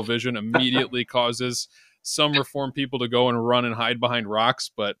federal vision immediately causes some reform people to go and run and hide behind rocks.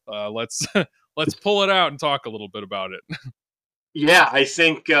 But let's let's pull it out and talk a little bit about it. Yeah, I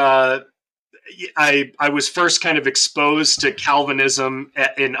think I was first kind of exposed to Calvinism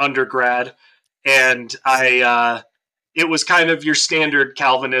in undergrad, and it was kind of your standard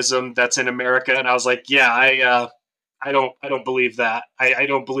Calvinism that's in America, and I was like, yeah, I don't believe that. I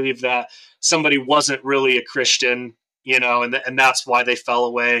don't believe that somebody wasn't really a Christian, and that's why they fell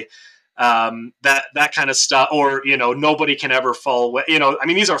away. That kind of stuff, or nobody can ever fall away. I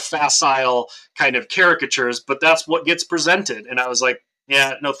mean, these are facile kind of caricatures, but that's what gets presented, and I was like,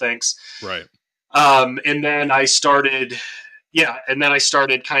 yeah, no thanks. Right. And then I started,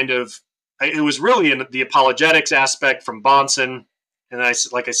 kind of. It was really in the apologetics aspect from Bonson, and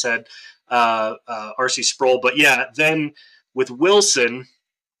like I said, R.C. Sproul. But yeah, then with Wilson,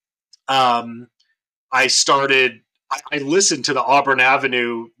 I started. I listened to the Auburn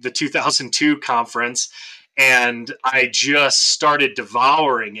Avenue, the 2002 conference, and I just started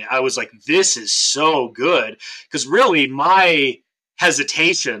devouring it. I was like, this is so good. Because really, my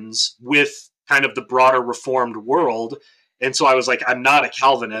hesitations with kind of the broader Reformed world, and so I was like, I'm not a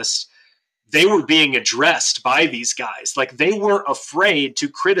Calvinist. They were being addressed by these guys. Like, they weren't afraid to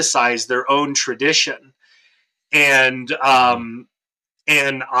criticize their own tradition. And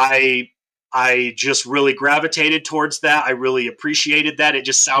and I just really gravitated towards that. I really appreciated that. It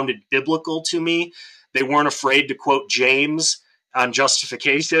just sounded biblical to me. They weren't afraid to quote James on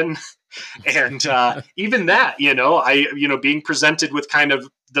justification. And even that, being presented with kind of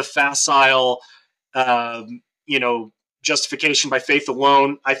the facile, justification by faith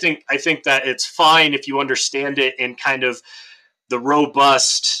alone. I think that it's fine if you understand it in kind of the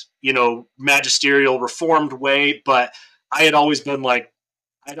robust, magisterial reformed way. But I had always been like,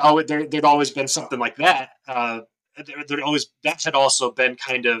 there'd always been something like that. That had also been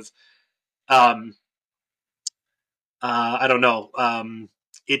kind of, um, I don't know.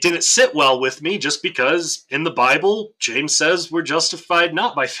 It didn't sit well with me just because in the Bible, James says we're justified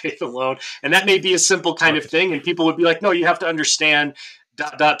not by faith alone. And that may be a simple kind of thing. And people would be like, no, you have to understand,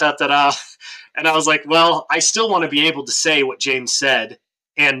 dot, dot, dot, dot, dot. And I was like, well, I still want to be able to say what James said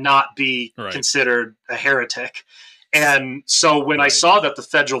and not be considered a heretic. And so when I saw that the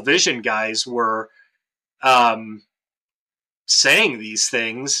Federal Vision guys were saying these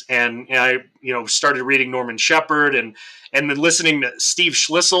things, and I, started reading Norman Shepherd and then listening to Steve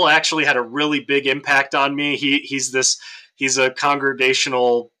Schlissel actually had a really big impact on me. He's a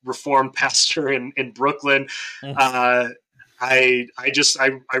congregational Reformed pastor in Brooklyn. I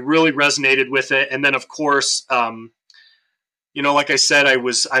really resonated with it. And then of course, like I said, I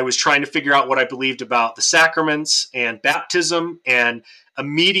was trying to figure out what I believed about the sacraments and baptism, and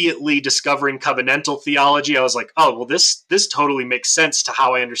immediately discovering covenantal theology. I was like, oh, well, this totally makes sense to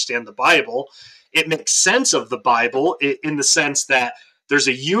how I understand the Bible. It makes sense of the Bible in the sense that there's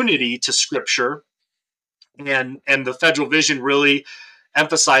a unity to Scripture, and the Federal Vision really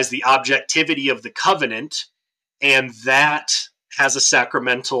emphasized the objectivity of the covenant, and that has a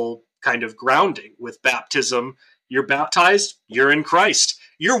sacramental kind of grounding with baptism. You're baptized, you're in Christ.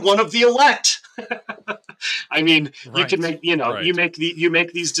 You're one of the elect. I mean, you can make, you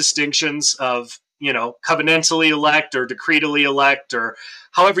make these distinctions of, covenantally elect or decretally elect or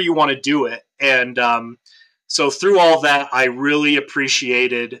however you want to do it. And so through all that, I really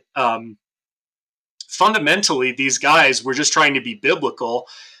appreciated, fundamentally, these guys were just trying to be biblical,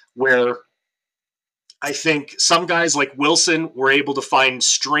 where I think some guys like Wilson were able to find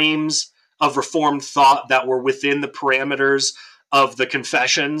streams of Reformed thought that were within the parameters of the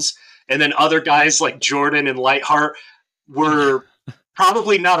confessions. And then other guys like Jordan and Lightheart were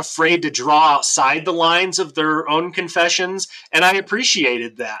probably not afraid to draw outside the lines of their own confessions. And I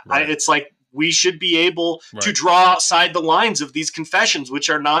appreciated that. It's like, we should be able to draw outside the lines of these confessions, which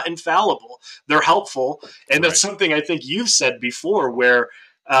are not infallible. They're helpful. And that's something I think you've said before, where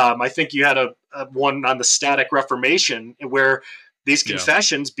I think you had a one on the static Reformation, where these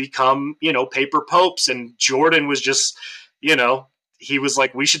confessions become, paper popes. And Jordan was just, he was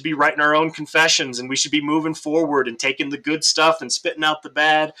like, we should be writing our own confessions, and we should be moving forward and taking the good stuff and spitting out the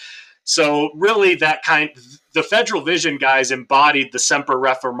bad. So really the Federal Vision guys embodied the Semper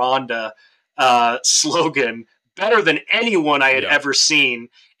Reformanda slogan better than anyone I had ever seen.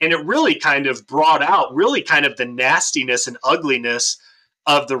 And it really kind of brought out really kind of the nastiness and ugliness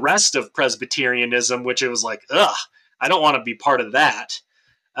of the rest of Presbyterianism, which it was like, ugh, I don't want to be part of that.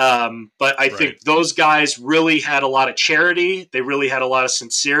 But I think those guys really had a lot of charity. They really had a lot of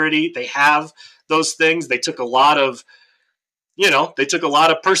sincerity. They have those things. They took a lot of,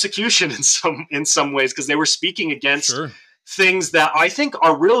 persecution in some ways, because they were speaking against things that I think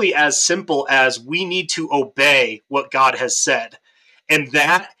are really as simple as we need to obey what God has said. And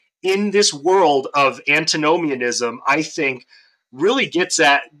that in this world of antinomianism, I think really gets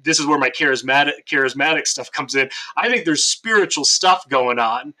at, this is where my charismatic stuff comes in. I think there's spiritual stuff going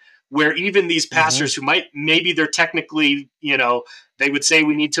on where even these pastors who maybe they're technically, they would say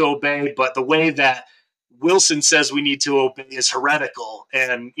we need to obey, but the way that Wilson says we need to obey is heretical.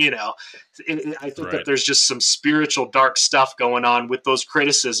 And, I think that there's just some spiritual dark stuff going on with those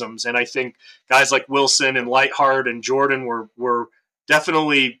criticisms. And I think guys like Wilson and Lightheart and Jordan were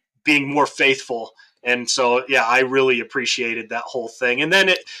definitely being more faithful. And so, I really appreciated that whole thing. And then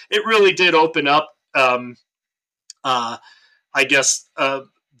it really did open up, I guess,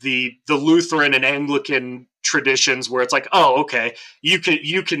 the Lutheran and Anglican traditions, where it's like, oh, okay, you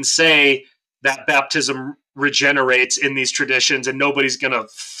can say that baptism regenerates in these traditions and nobody's going to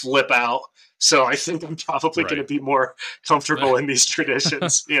flip out. So I think I'm probably going to be more comfortable in these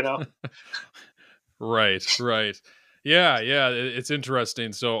traditions, Right. Yeah. It's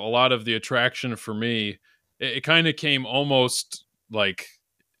interesting. So a lot of the attraction for me, it kind of came almost like,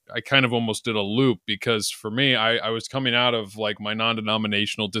 I kind of almost did a loop, because for me, I was coming out of like my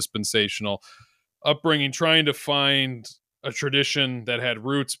non-denominational dispensational upbringing, trying to find a tradition that had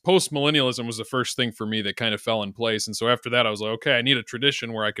roots. Post-millennialism was the first thing for me that kind of fell in place. And so after that, I was like, okay, I need a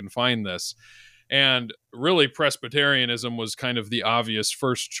tradition where I can find this. And really, Presbyterianism was kind of the obvious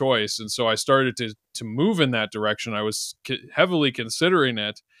first choice. And so I started to move in that direction. I was heavily considering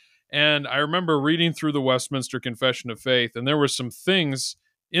it. And I remember reading through the Westminster Confession of Faith, and there were some things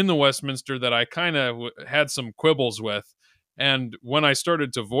in the Westminster that I kind of had some quibbles with. And when I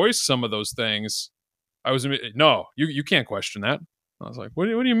started to voice some of those things, I was, no, you can't question that. I was like, what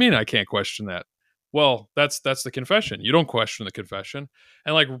do you mean I can't question that? Well, that's the confession. You don't question the confession.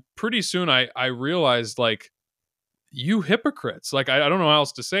 And like pretty soon I realized, like, you hypocrites, like I don't know how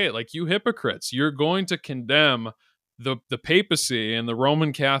else to say it, like, you hypocrites, you're going to condemn the papacy and the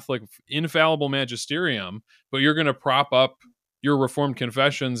Roman Catholic infallible magisterium, but you're going to prop up your Reformed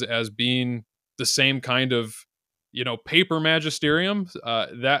confessions as being the same kind of, paper magisterium.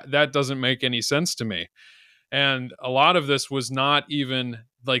 That doesn't make any sense to me. And a lot of this was not even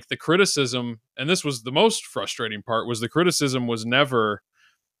like the criticism, and this was the most frustrating part, was the criticism was never,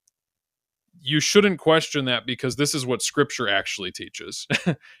 you shouldn't question that because this is what scripture actually teaches.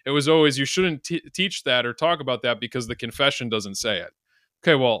 It was always, you shouldn't teach that or talk about that because the confession doesn't say it.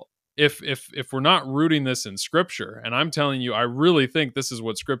 Okay, well, if we're not rooting this in scripture, and I'm telling you I really think this is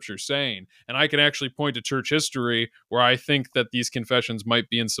what scripture's saying, and I can actually point to church history where I think that these confessions might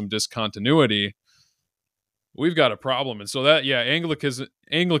be in some discontinuity, we've got a problem. And so that, yeah,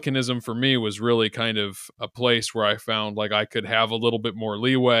 Anglicanism for me was really kind of a place where I found like I could have a little bit more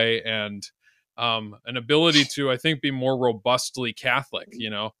leeway and an ability to, I think, be more robustly Catholic.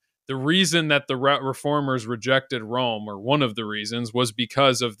 The reason that the reformers rejected Rome, or one of the reasons, was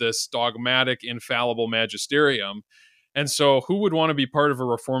because of this dogmatic, infallible magisterium. And so who would want to be part of a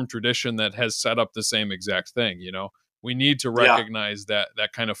Reformed tradition that has set up the same exact thing? We need to recognize that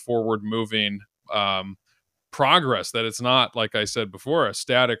kind of forward moving progress, that it's not, like I said before, a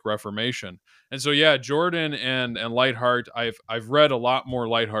static reformation. And so, yeah, Jordan and Lightheart, I've read a lot more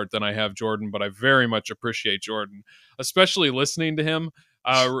Lightheart than I have Jordan, but I very much appreciate Jordan, especially listening to him.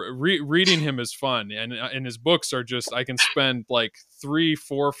 Reading him is fun, and his books are just, I can spend like 3,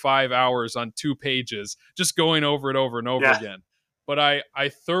 4, 5 hours on 2 pages just going over it over and over again. But I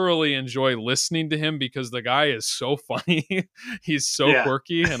thoroughly enjoy listening to him because the guy is so funny. He's so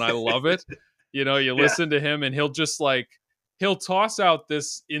quirky, and I love it. You listen to him and he'll toss out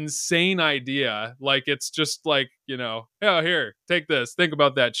this insane idea. Like, it's just like, oh, here, take this, think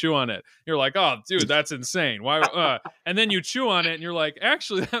about that, chew on it. You're like, oh, dude, that's insane. Why? And then you chew on it and you're like,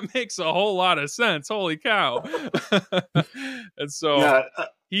 actually, that makes a whole lot of sense. Holy cow. And so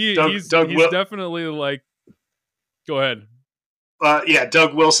he's definitely like, go ahead.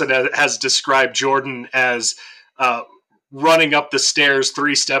 Doug Wilson has described Jordan as running up the stairs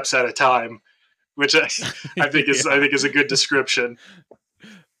 3 steps at a time, which I think is a good description.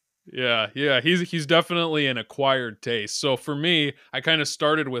 Yeah, he's definitely an acquired taste. So for me, I kind of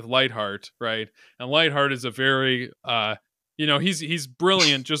started with Lightheart, right? And Lightheart is a very he's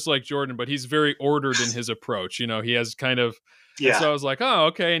brilliant just like Jordan, but he's very ordered in his approach. He has kind of. And so I was like, oh,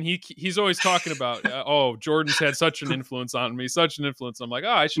 okay. And he's always talking about, Jordan's had such an influence on me, such an influence. I'm like,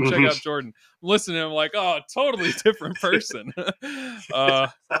 oh, I should check out Jordan. Listen to him, like, oh, totally different person.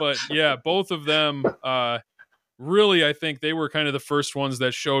 But yeah, both of them, really, I think they were kind of the first ones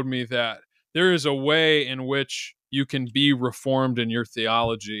that showed me that there is a way in which you can be reformed in your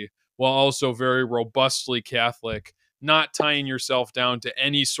theology while also very robustly Catholic, not tying yourself down to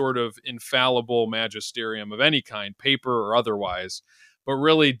any sort of infallible magisterium of any kind, paper or otherwise, but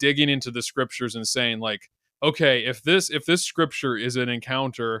really digging into the scriptures and saying, like, okay, if this scripture is an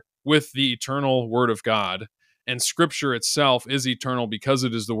encounter with the eternal word of God, and scripture itself is eternal because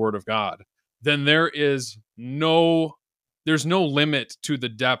it is the word of God, then there's no limit to the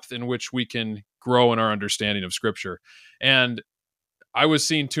depth in which we can grow in our understanding of scripture. And I was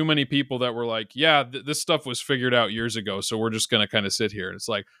seeing too many people that were like, yeah, this stuff was figured out years ago, so we're just going to kind of sit here. And it's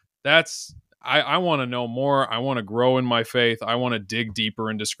like, I want to know more. I want to grow in my faith. I want to dig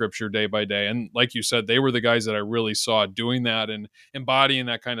deeper into scripture day by day. And like you said, they were the guys that I really saw doing that and embodying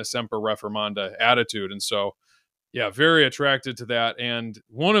that kind of Semper Reformanda attitude. And so, yeah, very attracted to that. And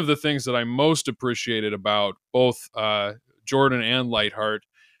one of the things that I most appreciated about both Jordan and Lightheart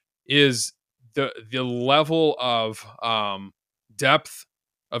is the level of depth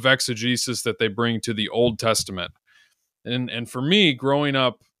of exegesis that they bring to the Old Testament. And for me, growing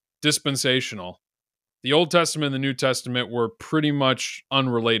up dispensational, the Old Testament and the New Testament were pretty much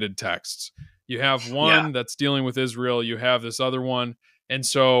unrelated texts. You have one that's dealing with Israel, you have this other one. And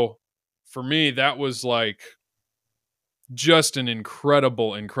so for me, that was like just an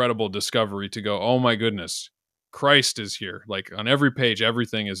incredible discovery to go, oh my goodness, Christ is here. Like, on every page,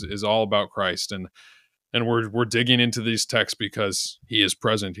 everything is all about Christ. And we're digging into these texts because he is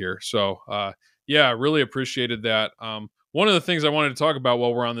present here. So, really appreciated that. One of the things I wanted to talk about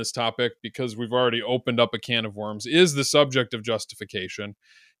while we're on this topic, because we've already opened up a can of worms, is the subject of justification.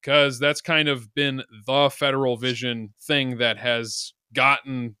 because that's kind of been the federal vision thing that has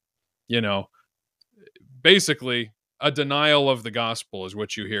gotten, basically a denial of the gospel is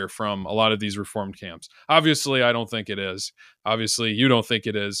what you hear from a lot of these reformed camps. Obviously, I don't think it is. Obviously, you don't think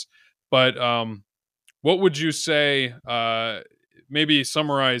it is. But what would you say, maybe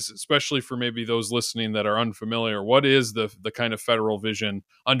summarize, especially for maybe those listening that are unfamiliar, what is the kind of federal vision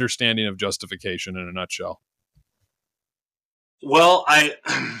understanding of justification in a nutshell? Well, I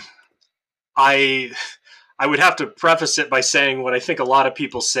I would have to preface it by saying what I think a lot of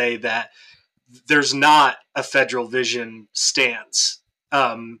people say, that there's not a federal vision stance.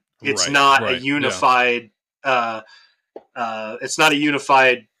 It's Right, not a right, yeah. unified. It's not a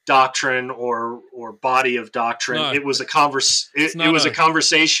unified doctrine or body of doctrine. No, It was a it's it not was a a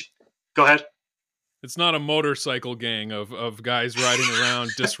conversation. Go ahead. it's not a motorcycle gang of guys riding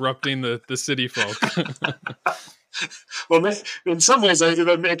around disrupting the city folk. Well, in some ways,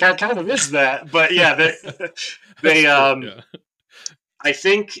 it kind of is that. But yeah, That's they true. Yeah. I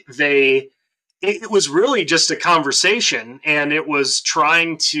think it was really just a conversation, and it was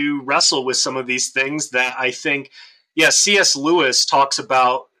trying to wrestle with some of these things that I think, yeah, C.S. Lewis talks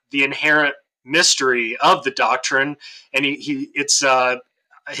about the inherent mystery of the doctrine, and it's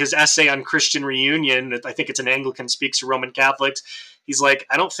his essay on Christian reunion. I think it's an Anglican speaks to Roman Catholics. He's like,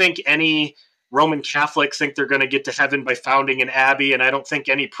 I don't think any Roman Catholic think they're going to get to heaven by founding an abbey, and I don't think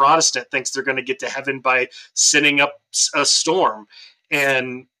any Protestant thinks they're going to get to heaven by sitting up a storm.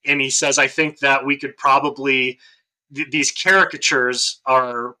 And he says, I think that we could probably these caricatures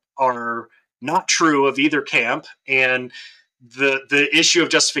are not true of either camp, and the issue of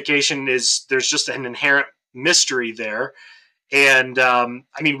justification is there's just an inherent mystery there. And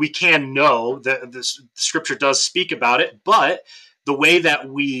I mean, we can know that the scripture does speak about it, but the way that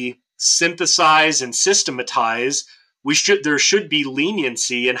we synthesize and systematize, there should be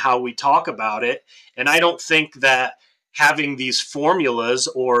leniency in how we talk about it. And I don't think that having these formulas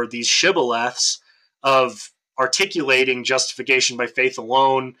or these shibboleths of articulating justification by faith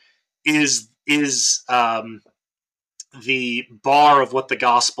alone is the bar of what the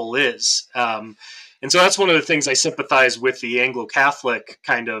gospel is. And so that's one of the things I sympathize with the Anglo-Catholic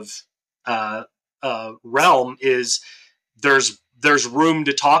kind of realm is there's room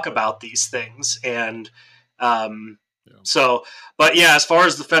to talk about these things. And Yeah. so, but yeah, as far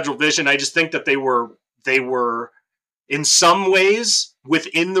as the federal vision, I just think that they were in some ways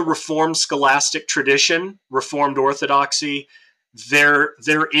within the Reformed scholastic tradition, Reformed Orthodoxy. There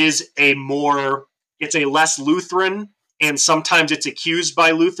is it's a less Lutheran, and sometimes it's accused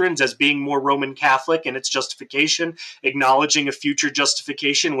by Lutherans as being more Roman Catholic in its justification, acknowledging a future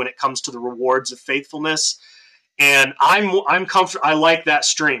justification when it comes to the rewards of faithfulness. And I'm comfortable. I like that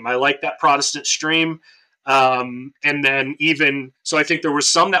stream. I like that Protestant stream. And then even so, I think there were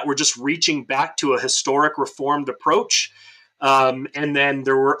some that were just reaching back to a historic Reformed approach. And then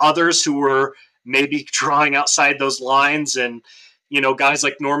there were others who were maybe drawing outside those lines. And, guys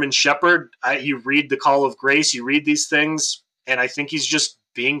like Norman Shepherd, you read the Call of Grace, you read these things, and I think he's just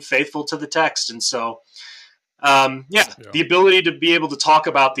being faithful to the text. And so, yeah, the ability to be able to talk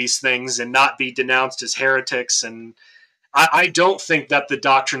about these things and not be denounced as heretics. And I don't think that the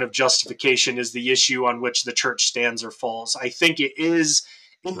doctrine of justification is the issue on which the church stands or falls. I think it is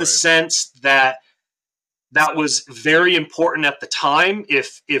in the sense that was very important at the time.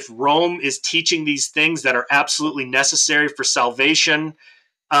 If Rome is teaching these things that are absolutely necessary for salvation,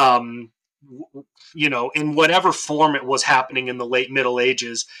 in whatever form it was happening in the late Middle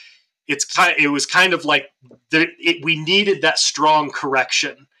Ages, it was kind of like we needed that strong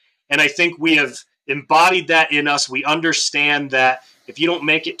correction. And I think we have embodied that in us. We understand that if you don't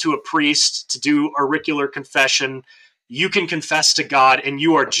make it to a priest to do auricular confession, you can confess to God and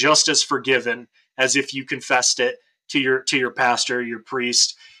you are just as forgiven as if you confessed it to your pastor, your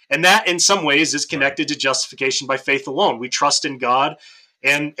priest. And that in some ways is connected to justification by faith alone. We trust in God,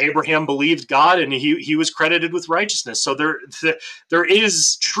 and Abraham believed God and he was credited with righteousness. So there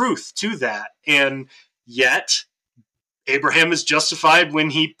is truth to that. And yet Abraham is justified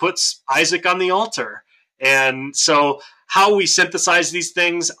when he puts Isaac on the altar. And so how we synthesize these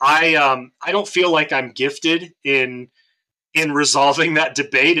things, I don't feel like I'm gifted in resolving that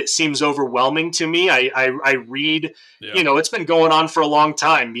debate. It seems overwhelming to me. I read, it's been going on for a long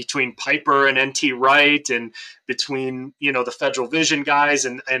time between Piper and N.T. Wright, and between, the Federal Vision guys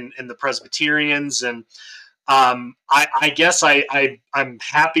and the Presbyterians. And I guess I'm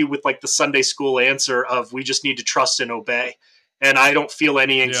happy with like the Sunday school answer of we just need to trust and obey. And I don't feel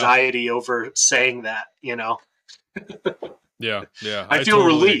any anxiety over saying that, Yeah. I feel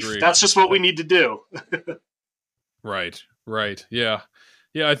totally relief. agree. That's just what we need to do. Right. Yeah.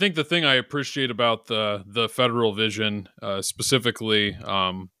 Yeah, I think the thing I appreciate about the federal vision, specifically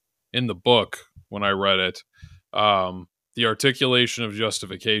in the book when I read it, the articulation of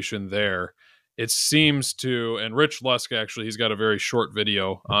justification there, it seems to, and Rich Lusk actually, he's got a very short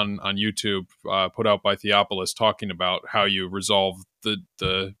video on YouTube put out by Theopolis talking about how you resolve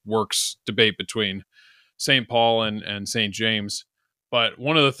the works debate between St. Paul and St. James. But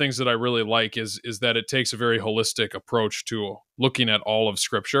one of the things that I really like is that it takes a very holistic approach to looking at all of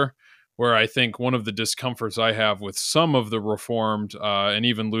Scripture. Where I think one of the discomforts I have with some of the Reformed and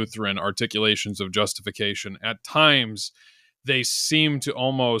even Lutheran articulations of justification, at times they seem to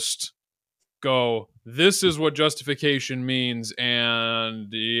almost go, "This is what justification means," and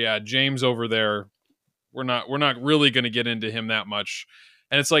yeah, James over there, we're not really going to get into him that much.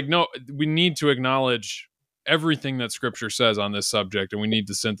 And it's like, no, we need to acknowledge everything that Scripture says on this subject, and we need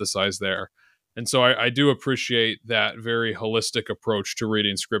to synthesize there. And so I do appreciate that very holistic approach to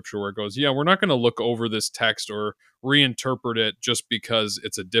reading Scripture, where it goes, yeah, we're not going to look over this text or reinterpret it just because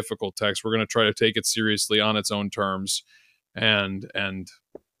it's a difficult text. We're going to try to take it seriously on its own terms, and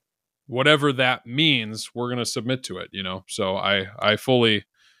whatever that means, we're going to submit to it. So I fully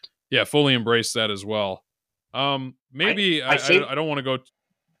embrace that as well. Maybe I think I don't want to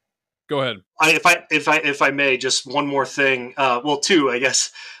go ahead. if I may, just one more thing. Well, two, I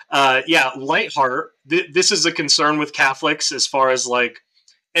guess. Yeah, Lightheart. This is a concern with Catholics as far as like,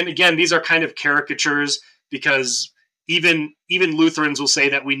 and again, these are kind of caricatures because even Lutherans will say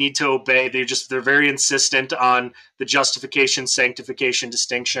that we need to obey. They're very insistent on the justification, sanctification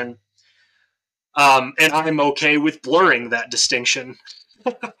distinction, and I'm okay with blurring that distinction.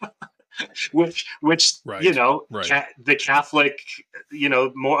 which Right, right. the Catholic,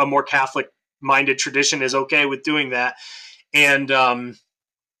 a more Catholic minded tradition is okay with doing that. And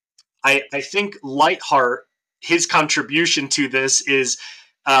I think Lightheart, his contribution to this is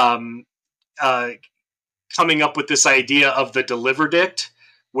um, coming up with this idea of the deliverdict,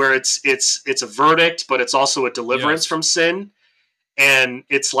 where it's a verdict, but it's also a deliverance Yes. from sin. And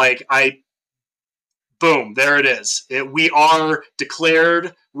it's like, boom, there it is. We are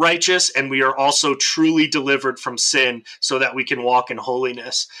declared righteous, and we are also truly delivered from sin so that we can walk in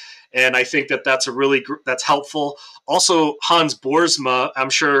holiness. And I think that that's helpful. Also, Hans Boersma, I'm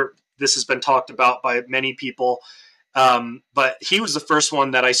sure this has been talked about by many people, but he was the first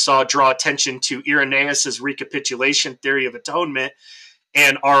one that I saw draw attention to Irenaeus's recapitulation theory of atonement,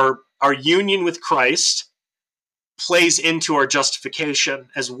 and our union with Christ plays into our justification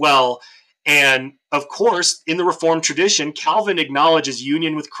as well. And of course, in the Reformed tradition, Calvin acknowledges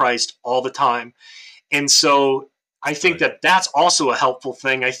union with Christ all the time. And so I think Right. that's also a helpful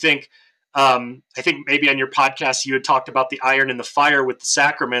thing. I think maybe on your podcast you had talked about the iron in the fire with the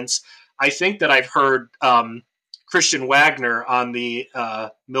sacraments. I think that I've heard Christian Wagner on the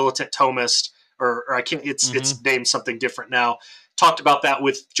Militant Thomist, or I can't. Mm-hmm. It's named something different now. Talked about that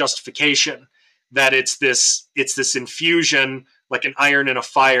with justification. That it's this infusion like an iron in a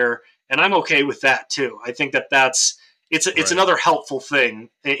fire, and I'm okay with that too. I think that's it's Right. another helpful thing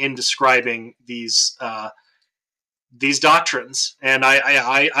in describing these doctrines. And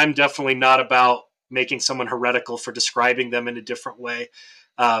I'm definitely not about making someone heretical for describing them in a different way.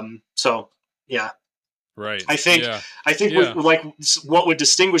 So yeah, Right. I think Yeah. I think Yeah. like what would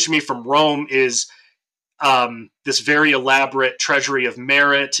distinguish me from Rome is this very elaborate treasury of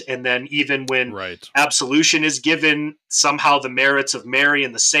merit, and then even when Right. absolution is given, somehow the merits of Mary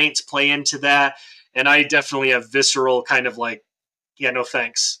and the saints play into that. And I definitely have visceral kind of like, yeah, no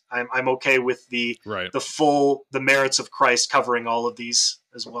thanks. I'm okay with Right. the merits of Christ covering all of these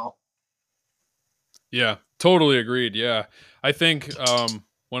as well. Yeah. Totally agreed. Yeah. I think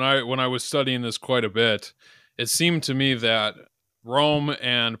when I was studying this quite a bit, it seemed to me that Rome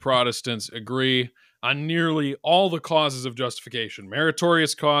and Protestants agree on nearly all the causes of justification.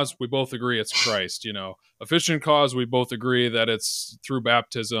 Meritorious cause, we both agree it's Christ. Efficient cause, we both agree that it's through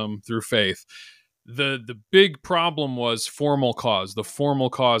baptism, through faith. The big problem was formal cause. The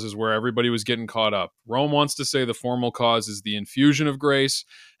formal cause is where everybody was getting caught up. Rome wants to say the formal cause is the infusion of grace,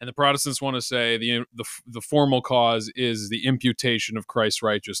 and the Protestants want to say the formal cause is the imputation of Christ's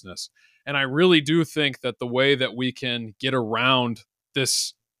righteousness. And I really do think that the way that we can get around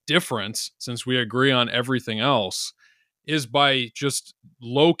this difference, since we agree on everything else, is by just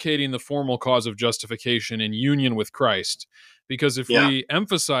locating the formal cause of justification in union with Christ. Because if Yeah, we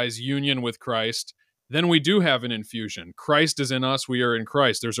emphasize union with Christ, then we do have an infusion. Christ is in us, we are in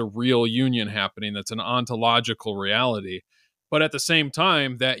Christ. There's a real union happening that's an ontological reality. But at the same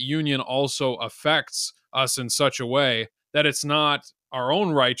time, that union also affects us in such a way that it's not our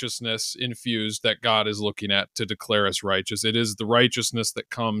own righteousness infused that God is looking at to declare us righteous. It is the righteousness that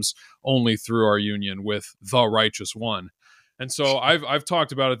comes only through our union with the righteous one. And so I've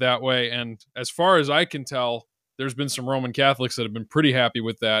talked about it that way. And as far as I can tell, there's been some Roman Catholics that have been pretty happy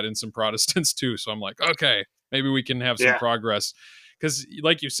with that, and some Protestants too. So I'm like, okay, maybe we can have some progress. Because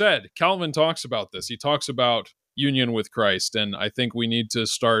like you said, Calvin talks about this. He talks about union with Christ. And I think we need to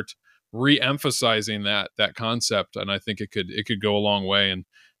start re-emphasizing that concept. And I think it could go a long way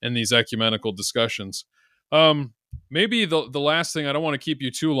in these ecumenical discussions. Maybe the last thing, I don't want to keep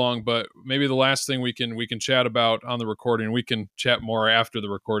you too long, but maybe the last thing we can chat about on the recording, we can chat more after the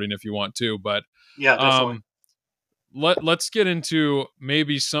recording if you want to, but yeah, definitely. Let's get into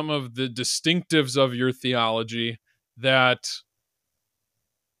maybe some of the distinctives of your theology that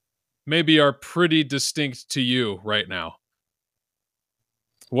maybe are pretty distinct to you right now.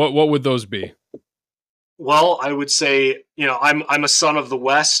 What would those be? Well, I would say, I'm a son of the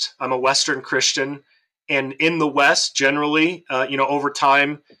West. I'm a Western Christian, and in the West, generally, over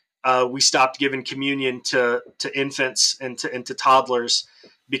time, we stopped giving communion to infants and to toddlers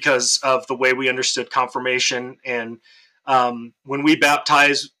because of the way we understood confirmation. And when we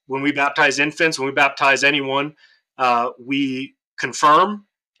baptize infants, when we baptize anyone, we confirm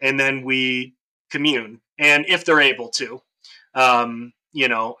and then we commune, and if they're able to. Or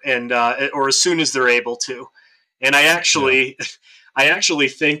as soon as they're able to. And I actually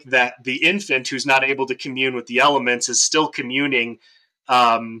think that the infant who's not able to commune with the elements is still communing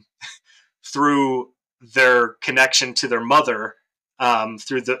through their connection to their mother,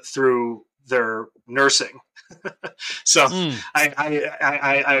 through their nursing. So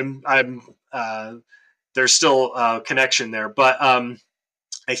I'm there's still a connection there, but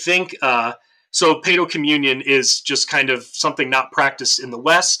I think so. Paedo communion is just kind of something not practiced in the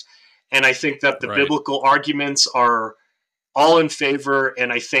West, and I think that the biblical arguments are all in favor,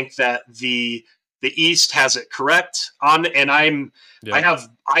 and I think that the East has it correct on. And I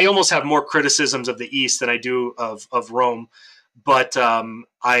almost have more criticisms of the East than I do of Rome, but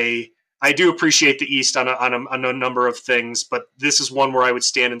I do appreciate the East on a number of things, but this is one where I would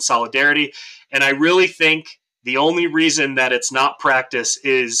stand in solidarity, and I really think the only reason that it's not practiced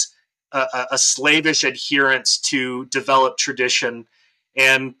is a slavish adherence to developed tradition,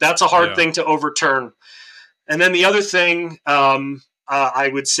 and that's a hard thing to overturn. And then the other thing I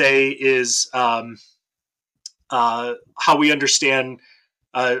would say is how we understand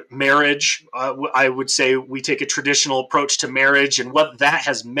marriage. I would say we take a traditional approach to marriage, and what that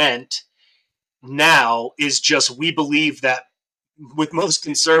has meant now is just we believe that with most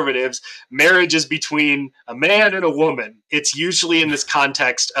conservatives, marriage is between a man and a woman. It's usually in this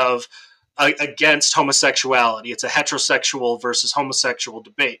context of against homosexuality. It's a heterosexual versus homosexual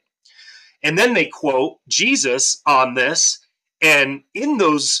debate. And then they quote Jesus on this. And in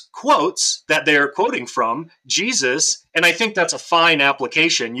those quotes that they're quoting from, Jesus, and I think that's a fine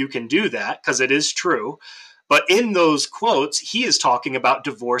application. You can do that because it is true. But in those quotes, he is talking about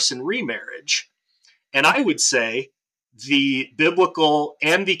divorce and remarriage. And I would say the biblical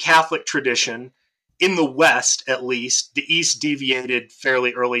and the Catholic tradition in the West, at least, the East deviated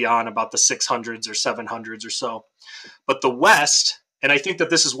fairly early on, about the 600s or 700s or so. But the West, and I think that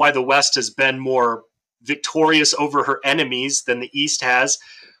this is why the West has been more victorious over her enemies than the East has,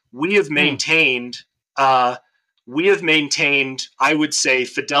 we have maintained, I would say,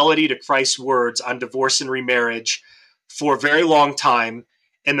 fidelity to Christ's words on divorce and remarriage for a very long time.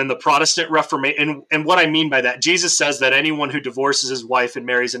 And then the Protestant Reformation, and what I mean by that, Jesus says that anyone who divorces his wife and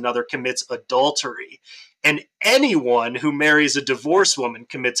marries another commits adultery. And anyone who marries a divorced woman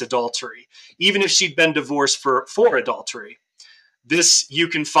commits adultery, even if she'd been divorced for adultery. This you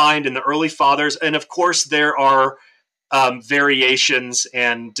can find in the early fathers. And of course, there are variations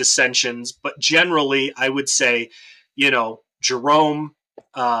and dissensions. But generally, I would say, Jerome,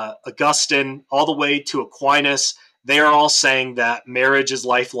 Augustine, all the way to Aquinas, they are all saying that marriage is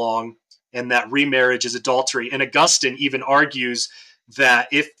lifelong and that remarriage is adultery. And Augustine even argues that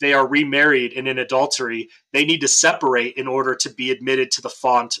if they are remarried and in adultery, they need to separate in order to be admitted to the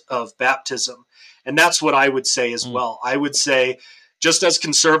font of baptism. And that's what I would say as well. I would say, just as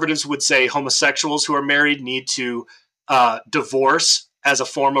conservatives would say homosexuals who are married need to divorce as a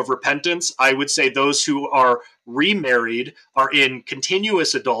form of repentance, I would say those who are remarried are in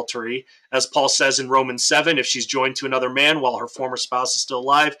continuous adultery. As Paul says in Romans 7, if she's joined to another man while her former spouse is still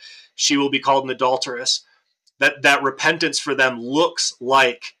alive, she will be called an adulteress. That repentance for them looks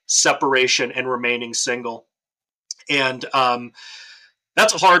like separation and remaining single. And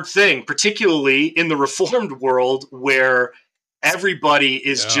that's a hard thing, particularly in the Reformed world where everybody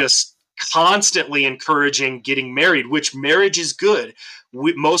is just constantly encouraging getting married, which marriage is good.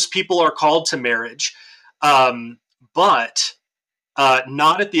 Most people are called to marriage, but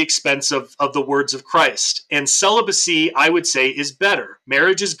not at the expense of the words of Christ. And celibacy, I would say, is better.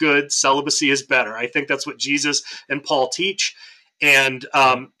 Marriage is good. Celibacy is better. I think that's what Jesus and Paul teach. And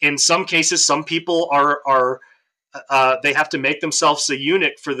in some cases, some people are they have to make themselves a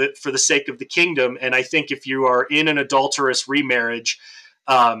eunuch for the sake of the kingdom. And I think if you are in an adulterous remarriage,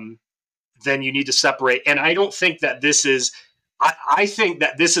 then you need to separate. And I don't think that this is. I think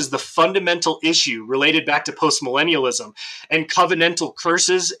that this is the fundamental issue related back to postmillennialism and covenantal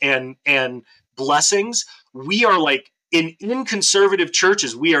curses and blessings. We are like in conservative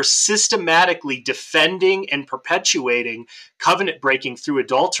churches, we are systematically defending and perpetuating covenant breaking through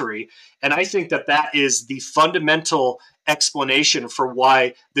adultery. And I think that that is the fundamental explanation for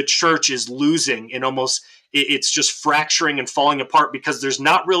why the church is losing and almost it's just fracturing and falling apart because there's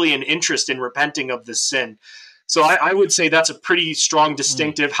not really an interest in repenting of this sin. So I would say that's a pretty strong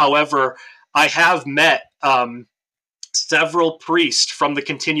distinctive. However, I have met several priests from the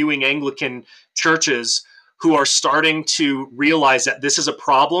continuing Anglican churches who are starting to realize that this is a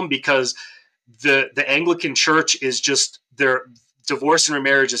problem because the Anglican Church is just their divorce and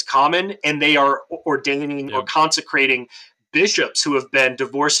remarriage is common, and they are ordaining or consecrating bishops who have been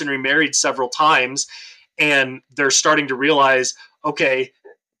divorced and remarried several times, and they're starting to realize, okay,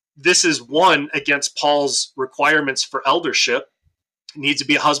 this is one against Paul's requirements for eldership. It needs to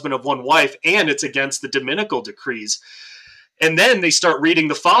be a husband of one wife, and it's against the Dominical decrees. And then they start reading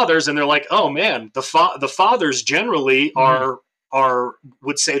the fathers, and they're like, "Oh man, the fathers generally are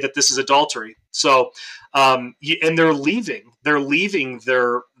would say that this is adultery." So, and they're leaving. They're leaving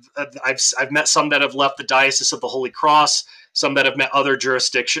their. I've met some that have left the Diocese of the Holy Cross. Some that have met other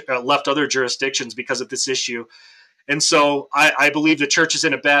left other jurisdictions because of this issue. And so I believe the church is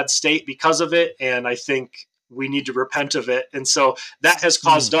in a bad state because of it, and I think we need to repent of it. And so that has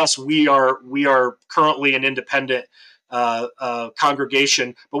caused us. We are currently an independent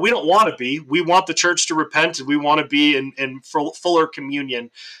congregation, but we don't want to be. We want the church to repent, and we want to be in fuller communion,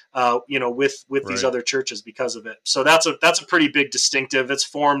 with these other churches because of it. So that's a pretty big distinctive. It's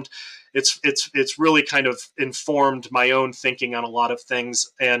formed. It's really kind of informed my own thinking on a lot of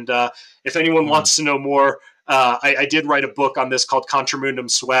things. And if anyone wants to know more. I did write a book on this called Contra Mundum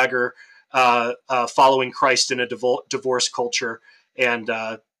Swagger, Following Christ in a Divorce Culture. And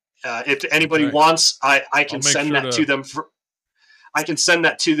if anybody wants, I can send that to them. I can send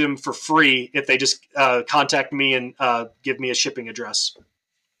that to them for free if they just contact me and give me a shipping address.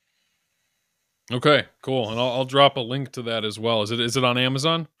 Okay, cool. And I'll drop a link to that as well. Is it on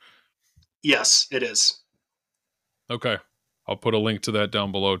Amazon? Yes, it is. Okay. I'll put a link to that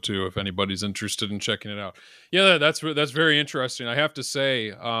down below too, if anybody's interested in checking it out. Yeah, that's very interesting. I have to say,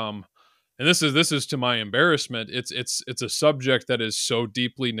 and this is to my embarrassment. It's a subject that is so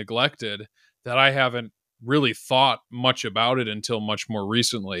deeply neglected that I haven't really thought much about it until much more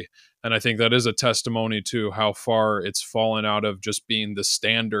recently. And I think that is a testimony to how far it's fallen out of just being the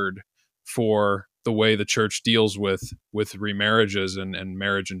standard for the way the church deals with remarriages and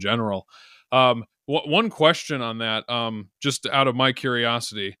marriage in general. One question on that, just out of my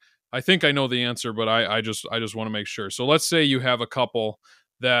curiosity, I think I know the answer, but I just want to make sure. So let's say you have a couple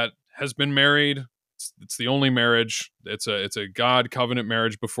that has been married. It's the only marriage. It's a God covenant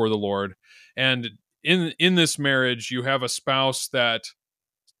marriage before the Lord. And in this marriage, you have a spouse that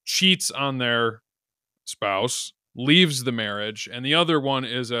cheats on their spouse, leaves the marriage, and the other one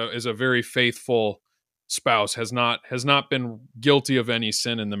is a very faithful spouse, has not been guilty of any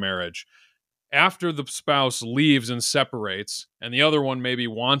sin in the marriage. After the spouse leaves and separates, and the other one maybe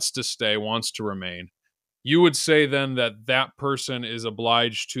wants to stay, wants to remain, you would say then that person is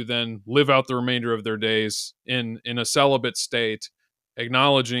obliged to then live out the remainder of their days in a celibate state,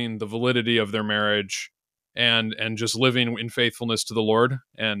 acknowledging the validity of their marriage and just living in faithfulness to the Lord,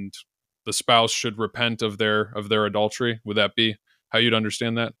 and the spouse should repent of their adultery. Would that be how you'd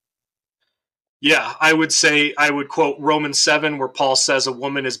understand that? Yeah, I would quote Romans 7, where Paul says a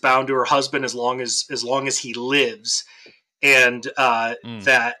woman is bound to her husband as long as he lives, and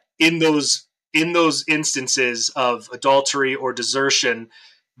that in those instances of adultery or desertion,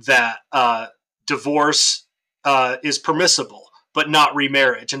 that divorce is permissible, but not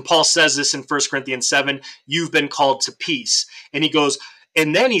remarriage. And Paul says this in 1 Corinthians 7, you've been called to peace. And he goes,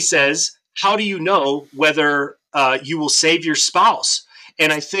 and then he says, how do you know whether you will save your spouse?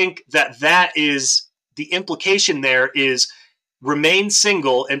 And I think that is the implication there is remain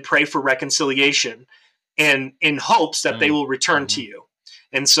single and pray for reconciliation, and in hopes that they will return to you.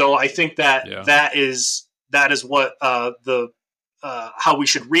 And so I think that is what the how we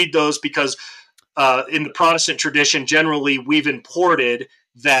should read those, because in the Protestant tradition, generally we've imported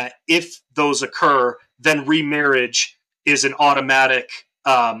that if those occur, then remarriage is an automatic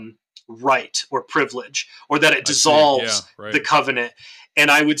right or privilege, or that it dissolves the covenant. And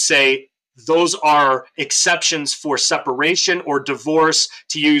I would say those are exceptions for separation or divorce,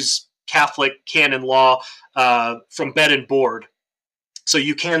 to use Catholic canon law, from bed and board. So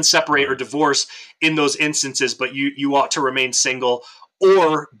you can separate or divorce in those instances, but you ought to remain single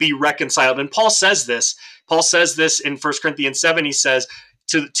or be reconciled. And Paul says this. Paul says this in 1 Corinthians 7. He says,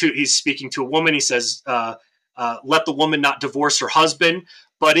 he's speaking to a woman. He says, let the woman not divorce her husband,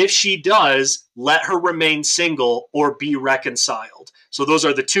 but if she does, let her remain single or be reconciled. So those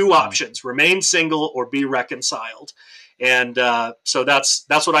are the two options: remain single or be reconciled. And so that's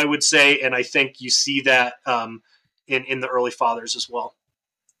what I would say. And I think you see that in the early fathers as well.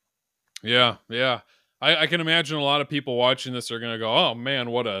 Yeah. I can imagine a lot of people watching this are going to go, "Oh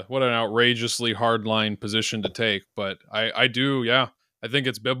man, what an outrageously hardline position to take." But I do, yeah. I think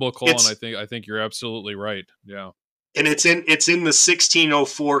it's biblical, and I think you're absolutely right. Yeah. And it's in the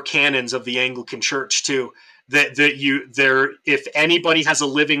 1604 canons of the Anglican Church too. If anybody has a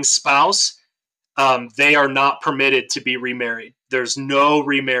living spouse, they are not permitted to be remarried. There's no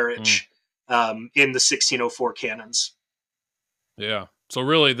remarriage in the 1604 canons. Yeah. So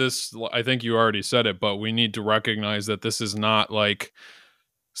really, I think you already said it, but we need to recognize that this is not like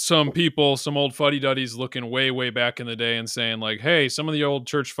some old fuddy-duddies looking way, way back in the day and saying like, hey, some of the old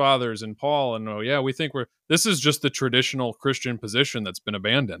church fathers and Paul, and we think this is just the traditional Christian position that's been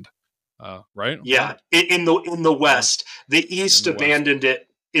abandoned. Right? Yeah. In the West, the East abandoned it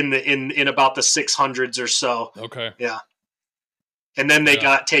in about the 600s or so. Okay. Yeah. And then they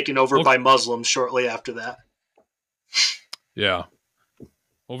got taken over by Muslims shortly after that. Yeah.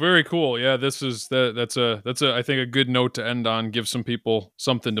 Well, very cool. Yeah, that's I think a good note to end on. Give some people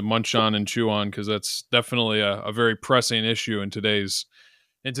something to munch on and chew on, because that's definitely a very pressing issue in today's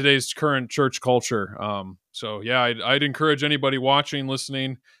current church culture. So yeah, I'd encourage anybody watching,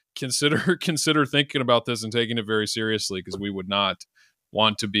 listening, consider thinking about this and taking it very seriously, because we would not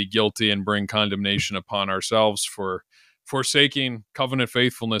want to be guilty and bring condemnation upon ourselves for forsaking covenant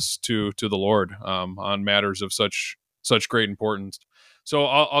faithfulness to the Lord on matters of such great importance. So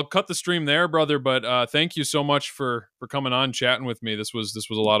I'll cut the stream there, brother. But thank you so much for coming on, chatting with me. This was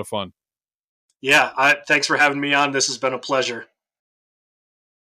a lot of fun. Yeah, thanks for having me on. This has been a pleasure.